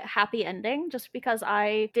a happy ending, just because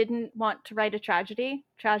I didn't want to write a tragedy.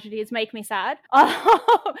 Tragedies make me sad.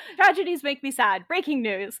 Tragedies make me sad. Breaking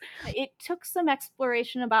news. It took some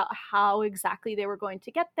exploration about how exactly they were going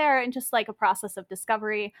to get there, and just a process of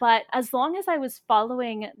discovery. But as long as I was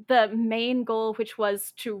following the main goal, which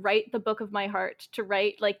was to write the book of my heart, to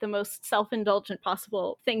write the most self-indulgent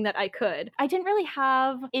possible thing that I could, I didn't really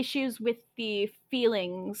have issues with the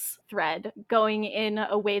feelings thread going in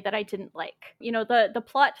a way that I didn't like. The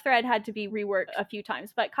plot thread had to be reworked a few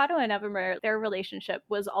times, but Kato and Evermore, their relationship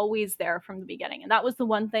was always there from the beginning. And that was the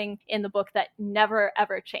one thing in the book that never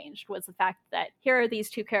ever changed, was the fact that here are these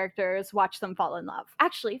two characters, watch them fall in love.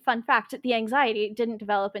 Actually, fun fact, the anxiety didn't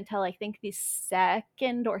develop until I think the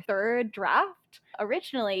second or third draft.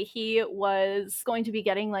 Originally, he was going to be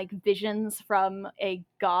getting visions from a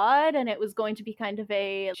god, and it was going to be kind of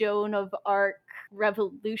a Joan of Arc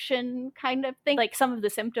revolution kind of thing. Some of the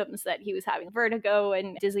symptoms that he was having, vertigo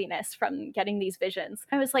and dizziness from getting these visions.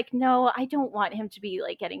 I was like, no, I don't want him to be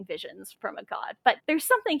getting visions from a god. But there's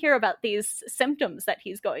something here about these symptoms that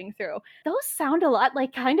he's going through. Those sound a lot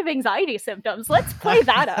like kind of anxiety symptoms. Let's play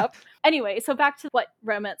that up. Anyway, so back to what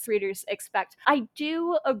romance readers expect. I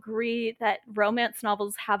do agree that romance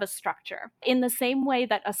novels have a structure in the same way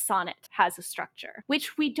that a sonnet has a structure,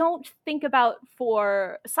 which we don't think about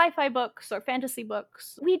for sci-fi books or fantasy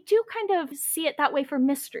books. We do kind of see it that way for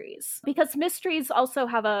mysteries, because mysteries also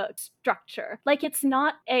have a structure. It's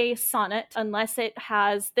not a sonnet unless it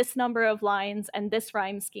has this number of lines and this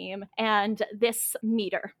rhyme scheme and this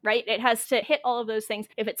meter, right? It has to hit all of those things.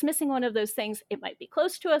 If it's missing one of those things, it might be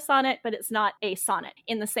close to a sonnet, but it's not a sonnet.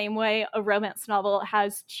 In the same way, a romance novel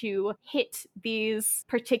has to hit these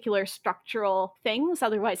particular structural things,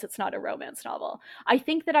 otherwise it's not a romance novel. I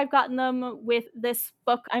think that I've gotten them with this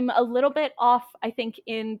book. I'm a little bit off, I think,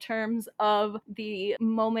 in terms of the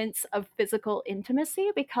moments of physical intimacy,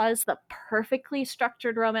 because the perfectly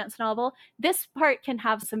structured romance novel, this part can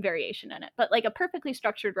have some variation in it, but a perfectly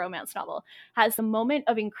structured romance novel has a moment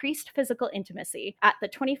of increased physical intimacy at the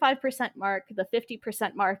 25% mark, the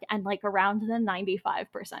 50% mark, and around the 95%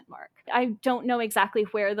 mark. I don't know exactly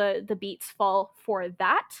where the beats fall for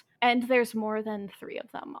that. And there's more than 3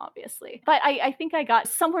 of them, obviously. But I think I got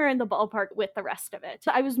somewhere in the ballpark with the rest of it.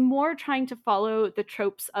 So I was more trying to follow the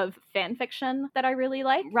tropes of fan fiction that I really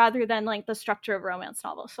like, rather than the structure of romance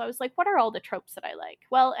novels. So I was like, what are all the tropes that I like?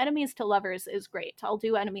 Well, enemies to lovers is great. I'll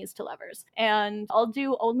do enemies to lovers. And I'll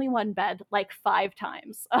do only one bed 5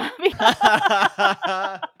 times.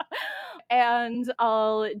 And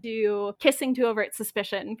I'll do kissing to avert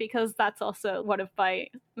suspicion, because that's also one of my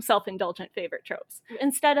self-indulgent favorite tropes.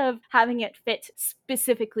 Instead of having it fit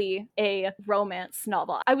specifically a romance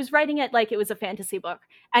novel, I was writing it like it was a fantasy book,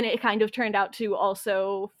 and it kind of turned out to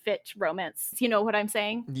also fit romance. You know what I'm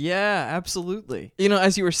saying? Yeah, absolutely. You know,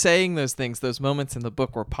 as you were saying those things, those moments in the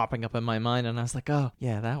book were popping up in my mind, and I was like, oh,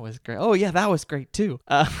 yeah, that was great. Oh, yeah, that was great too.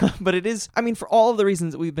 But it is, I mean, for all of the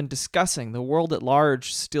reasons that we've been discussing, the world at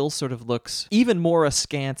large still sort of looks even more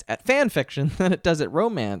askance at fan fiction than it does at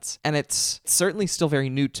romance. And it's certainly still very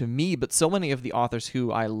new to me, but so many of the authors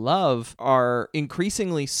who I love are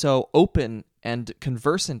increasingly so open and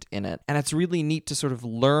conversant in it. And it's really neat to sort of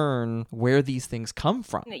learn where these things come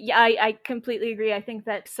from. Yeah, I completely agree. I think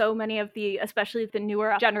that so many of especially the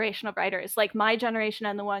newer generation of writers, like my generation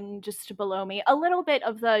and the one just below me, a little bit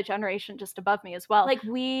of the generation just above me as well, like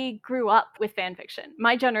we grew up with fan fiction.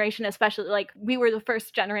 My generation especially, like we were the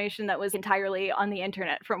first generation that was entirely on the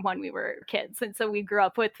internet from when we were kids. And so we grew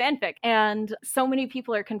up with fanfic. And so many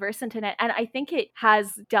people are conversant in it. And I think it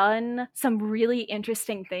has done some really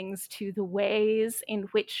interesting things to the ways in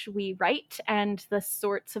which we write and the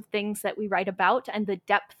sorts of things that we write about and the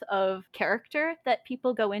depth of character that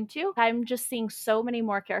people go into. I'm just seeing so many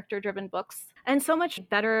more character-driven books and so much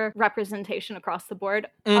better representation across the board.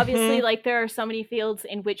 Obviously, like there are so many fields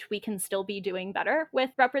in which we can still be doing better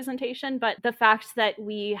with representation, but the fact that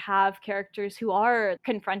we have characters who are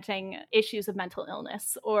confronting issues of mental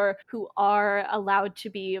illness or who are allowed to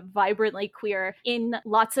be vibrantly queer in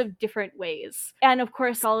lots of different ways. And of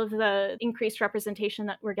course, all of the increased representation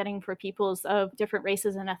that we're getting for peoples of different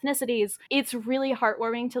races and ethnicities, it's really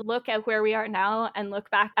heartwarming to look at where we are now and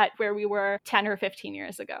look back at where we were 10 or 15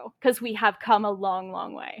 years ago, because we have come a long,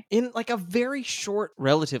 long way. In like a very short,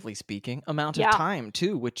 relatively speaking, amount of time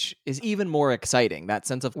too, which is even more exciting. That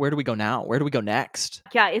sense of where do we go now? Where do we go next?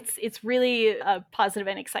 Yeah, it's really a positive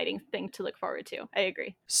and exciting thing to look forward to. I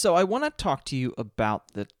agree. So I want to talk to you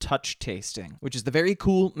about the touch tasting, which is the very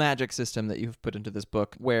cool magic system that you've put into this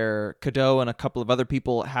book, where Cadeau and a couple of other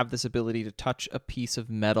people have this ability to touch a piece of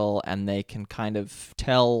metal and they can kind of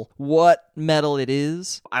tell what metal it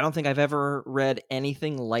is. I don't think I've ever read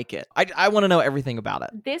anything like it. I want to know everything about it.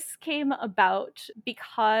 This came about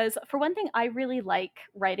because, for one thing, I really like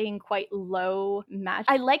writing quite low magic.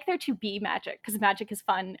 I like there to be magic because magic is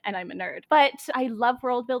fun and I'm a nerd. But I love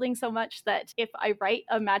world building so much that if I write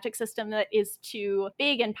a magic system that is too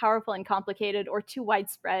big and powerful and complicated or too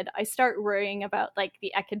widespread, I start worrying about like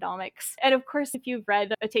the economics. And of course, if you've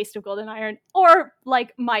read A Taste of Gold and Iron or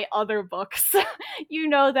like my other books, you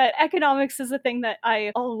know that economics is a thing that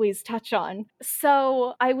I always touch on.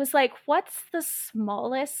 So I was like, what's the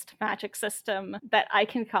smallest magic system that I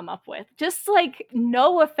can come up with? Just like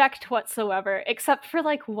no effect whatsoever, except for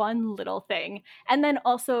like one little thing. And then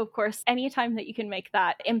also, of course, anytime that you can make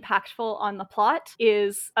that impactful on the plot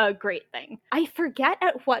is a great thing. I forget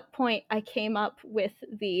at what point I came up with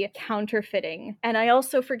the counterfeiting, and I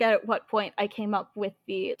also forget at what point I came up with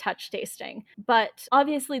the touch tasting. But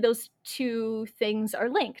obviously those two things are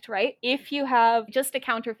linked, right? If you have just a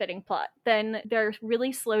counterfeiting plot, then they're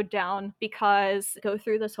really slowed down because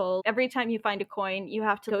every time you find a coin, you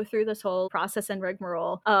have to go through this whole process and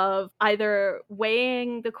rigmarole of either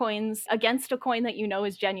weighing the coins against a coin that you know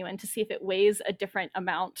is genuine to see if it weighs a different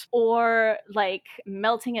amount, or like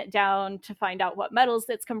melting it down to find out what metals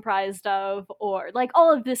it's comprised of, or like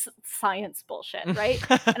all of this science bullshit, right?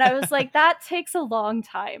 And I was like, that takes a long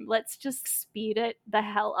time. Let's just speed it the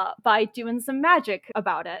hell up by doing some magic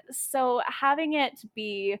about it. So having it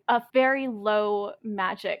be a very low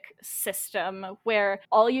magic system where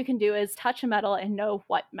all you can do is touch a metal and know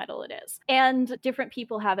what metal it is. And different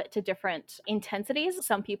people have it to different intensities.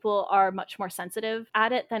 Some people are much more sensitive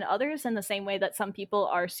at it than others, in the same way that some people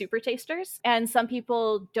are super tasters, and some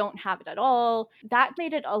people don't have it at all. That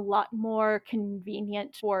made it a lot more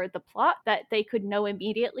convenient for the plot that they could know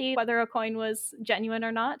immediately whether a coin was genuine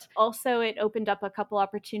or not. Also, it opened up a couple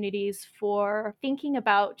opportunities for thinking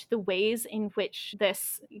about the ways in which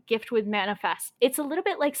this gift would manifest. It's a little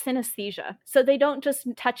bit like synesthesia. So they don't just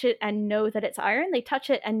touch it and know that it's iron, they touch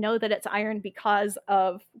it and know that it's iron because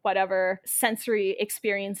of whatever sensory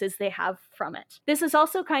experiences they have from it. This is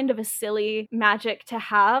also kind of a silly magic to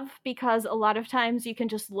have because a lot of times you can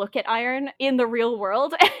just look at iron in the real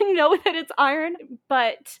world and know that it's iron.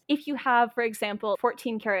 But if you have, for example,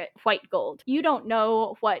 14 karat white gold, you don't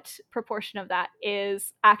know what proportion of that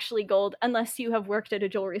is actually actually gold unless you have worked at a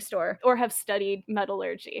jewelry store or have studied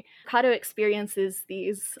metallurgy. Kato experiences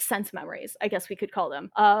these sense memories, I guess we could call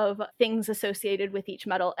them, of things associated with each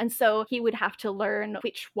metal. And so he would have to learn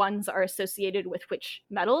which ones are associated with which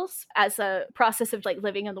metals as a process of like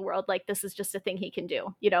living in the world. Like, this is just a thing he can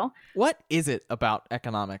do, you know? What is it about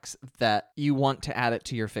economics that you want to add it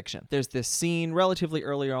to your fiction? There's this scene relatively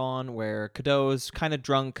early on where Kado's kind of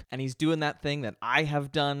drunk and he's doing that thing that I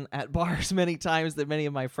have done at bars many times, that many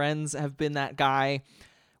of my friends have been that guy,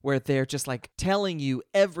 where they're just like telling you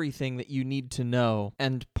everything that you need to know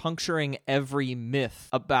and puncturing every myth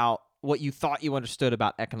about what you thought you understood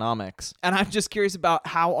about economics. And I'm just curious about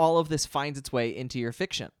how all of this finds its way into your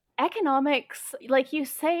fiction. Economics, like you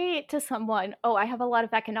say to someone, oh, I have a lot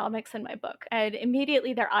of economics in my book, and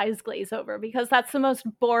immediately their eyes glaze over because that's the most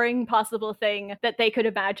boring possible thing that they could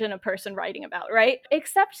imagine a person writing about, right?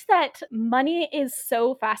 Except that money is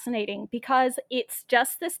so fascinating because it's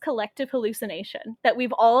just this collective hallucination that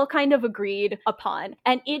we've all kind of agreed upon.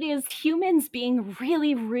 And it is humans being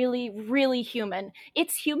really, really, really human.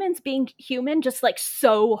 It's humans being human just like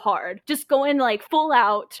so hard, just going like full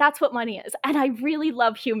out. That's what money is. And I really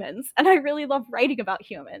love humans. And I really love writing about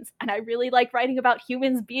humans. And I really like writing about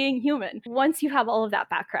humans being human. Once you have all of that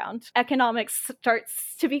background, economics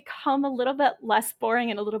starts to become a little bit less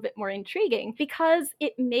boring and a little bit more intriguing because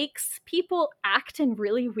it makes people act in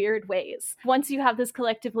really weird ways. Once you have this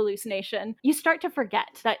collective hallucination, you start to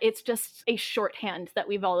forget that it's just a shorthand that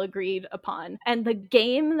we've all agreed upon. And the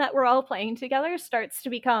game that we're all playing together starts to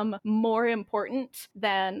become more important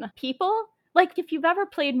than people. Like, if you've ever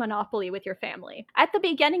played Monopoly with your family, at the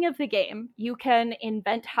beginning of the game, you can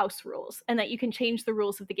invent house rules and that you can change the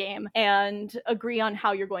rules of the game and agree on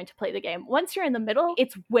how you're going to play the game. Once you're in the middle,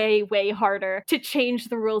 it's way, way harder to change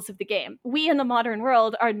the rules of the game. We in the modern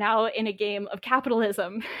world are now in a game of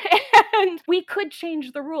capitalism. And we could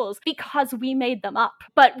change the rules because we made them up,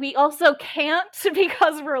 but we also can't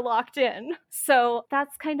because we're locked in. So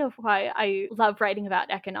that's kind of why I love writing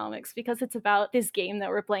about economics, because it's about this game that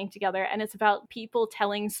we're playing together, and it's about people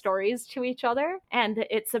telling stories to each other, and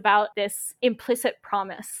it's about this implicit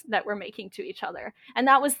promise that we're making to each other. And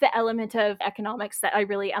that was the element of economics that I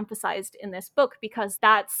really emphasized in this book, because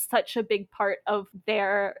that's such a big part of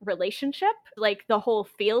their relationship. Like, the whole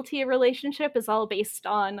fealty relationship is all based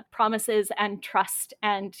on promises and trust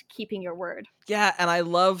and keeping your word. Yeah, and I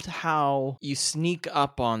loved how you sneak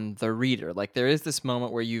up on the reader. Like, there is this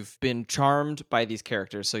moment where you've been charmed by these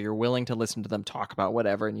characters, so you're willing to listen to them talk about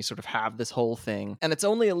whatever, and you sort of have this whole thing. And it's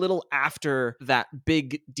only a little after that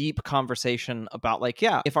big, deep conversation about, like,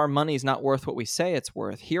 yeah, if our money's not worth what we say it's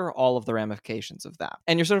worth, here are all of the ramifications of that.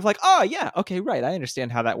 And you're sort of like, oh, yeah, okay, right, I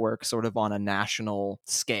understand how that works sort of on a national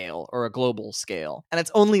scale or a global scale. And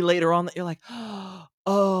it's only later on that you're like,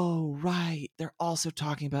 oh, right, they're also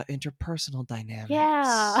talking about interpersonal dynamics.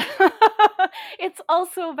 Yeah. It's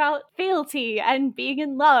also about fealty and being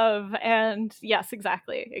in love. And yes,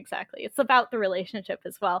 exactly. It's about the relationship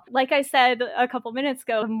as well. Like I said a couple minutes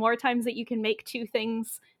ago, the more times that you can make two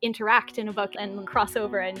things interact in a book and cross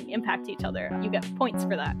over and impact each other, you get points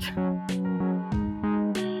for that.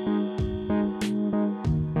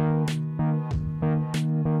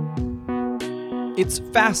 It's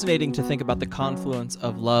fascinating to think about the confluence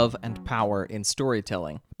of love and power in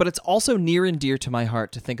storytelling, but it's also near and dear to my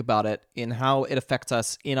heart to think about it in how it affects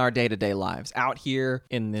us in our day-to-day lives, out here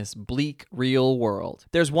in this bleak, real world.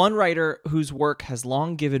 There's one writer whose work has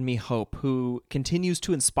long given me hope, who continues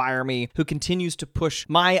to inspire me, who continues to push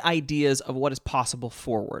my ideas of what is possible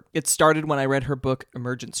forward. It started when I read her book,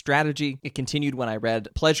 Emergent Strategy. It continued when I read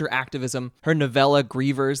Pleasure Activism, her novella,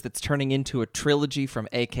 Grievers, that's turning into a trilogy from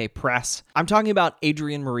AK Press. I'm talking about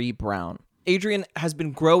Adrienne Maree Brown. Adrienne has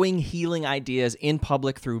been growing healing ideas in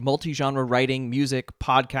public through multi-genre writing, music,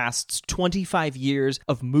 podcasts, 25 years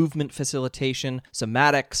of movement facilitation,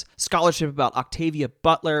 somatics, scholarship about Octavia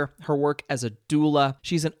Butler, her work as a doula.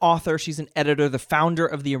 She's an author, she's an editor, the founder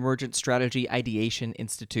of the Emergent Strategy Ideation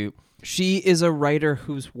Institute. She is a writer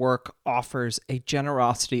whose work offers a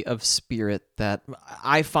generosity of spirit that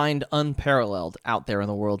I find unparalleled out there in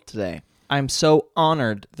the world today. I'm so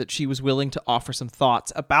honored that she was willing to offer some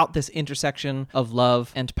thoughts about this intersection of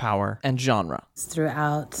love and power and genre.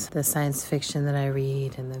 Throughout the science fiction that I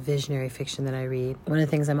read and the visionary fiction that I read, one of the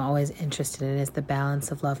things I'm always interested in is the balance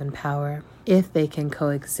of love and power. If they can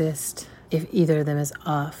coexist, if either of them is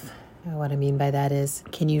off, What I mean by that is,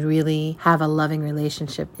 can you really have a loving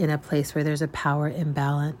relationship in a place where there's a power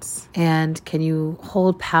imbalance? And can you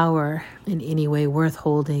hold power in any way worth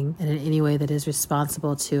holding, and in any way that is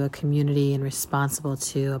responsible to a community and responsible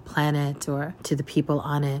to a planet or to the people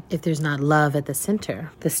on it, if there's not love at the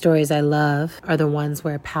center? The stories I love are the ones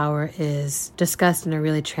where power is discussed in a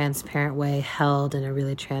really transparent way, held in a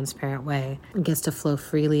really transparent way, and gets to flow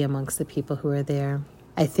freely amongst the people who are there.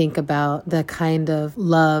 I think about the kind of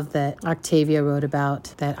love that Octavia wrote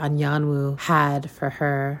about, that Anyanwu had for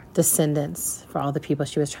her descendants, for all the people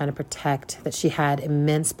she was trying to protect, that she had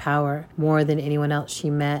immense power, more than anyone else she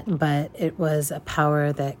met, but it was a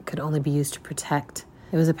power that could only be used to protect.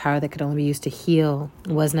 It was a power that could only be used to heal.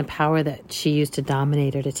 It wasn't a power that she used to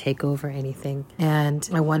dominate or to take over anything. And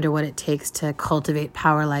I wonder what it takes to cultivate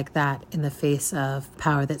power like that in the face of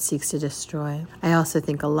power that seeks to destroy. I also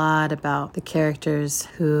think a lot about the characters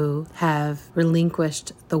who have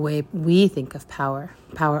relinquished the way we think of power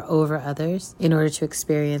over others, in order to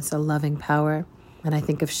experience a loving power. And I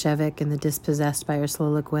think of Shevik in The Dispossessed by Ursula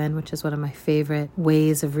Le Guin, which is one of my favorite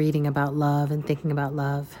ways of reading about love and thinking about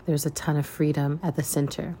love. There's a ton of freedom at the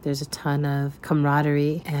center. There's a ton of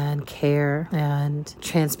camaraderie and care and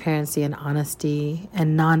transparency and honesty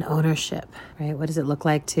and non-ownership, right? What does it look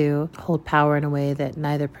like to hold power in a way that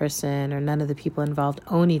neither person or none of the people involved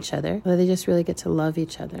own each other, but they just really get to love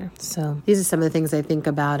each other? So these are some of the things I think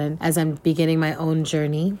about. And as I'm beginning my own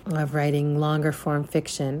journey of writing longer form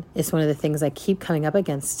fiction, it's one of the things I keep coming up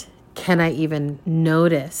against. Can I even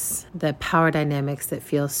notice the power dynamics that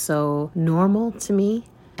feel so normal to me?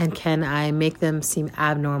 And can I make them seem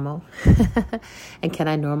abnormal? And can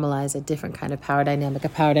I normalize a different kind of power dynamic, a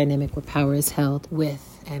power dynamic where power is held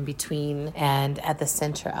with and between and at the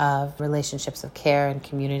center of relationships of care and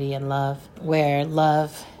community and love, where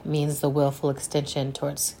love means the willful extension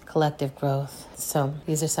towards collective growth. So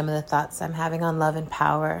these are some of the thoughts I'm having on love and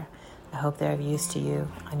power. I hope they're of use to you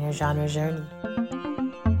on your genre journey.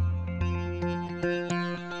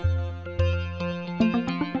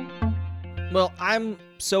 Well, I'm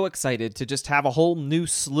so excited to just have a whole new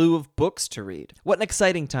slew of books to read. What an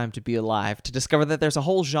exciting time to be alive, to discover that there's a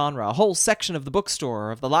whole genre, a whole section of the bookstore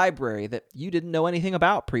or of the library that you didn't know anything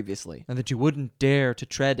about previously, and that you wouldn't dare to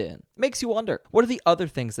tread in. It makes you wonder, what are the other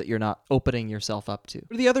things that you're not opening yourself up to?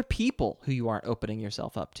 What are the other people who you aren't opening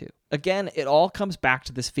yourself up to? Again, it all comes back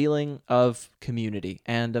to this feeling of community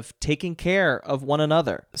and of taking care of one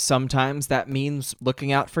another. Sometimes that means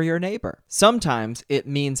looking out for your neighbor. Sometimes it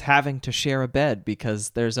means having to share a bed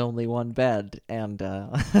because there's only one bed. And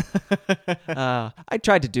I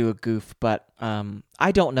tried to do a goof, but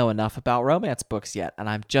I don't know enough about romance books yet, and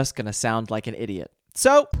I'm just going to sound like an idiot.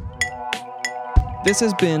 So, this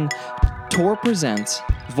has been Tor Presents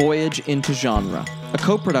Voyage into Genre, a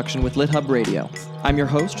co-production with LitHub Radio. I'm your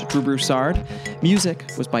host, Drew Broussard. Music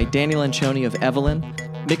was by Daniel Ancioni of Evelyn.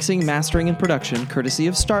 Mixing, mastering, and production courtesy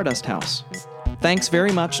of Stardust House. Thanks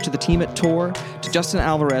very much to the team at Tor, to Justin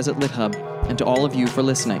Alvarez at LitHub, and to all of you for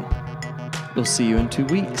listening. We'll see you in 2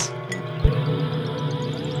 weeks.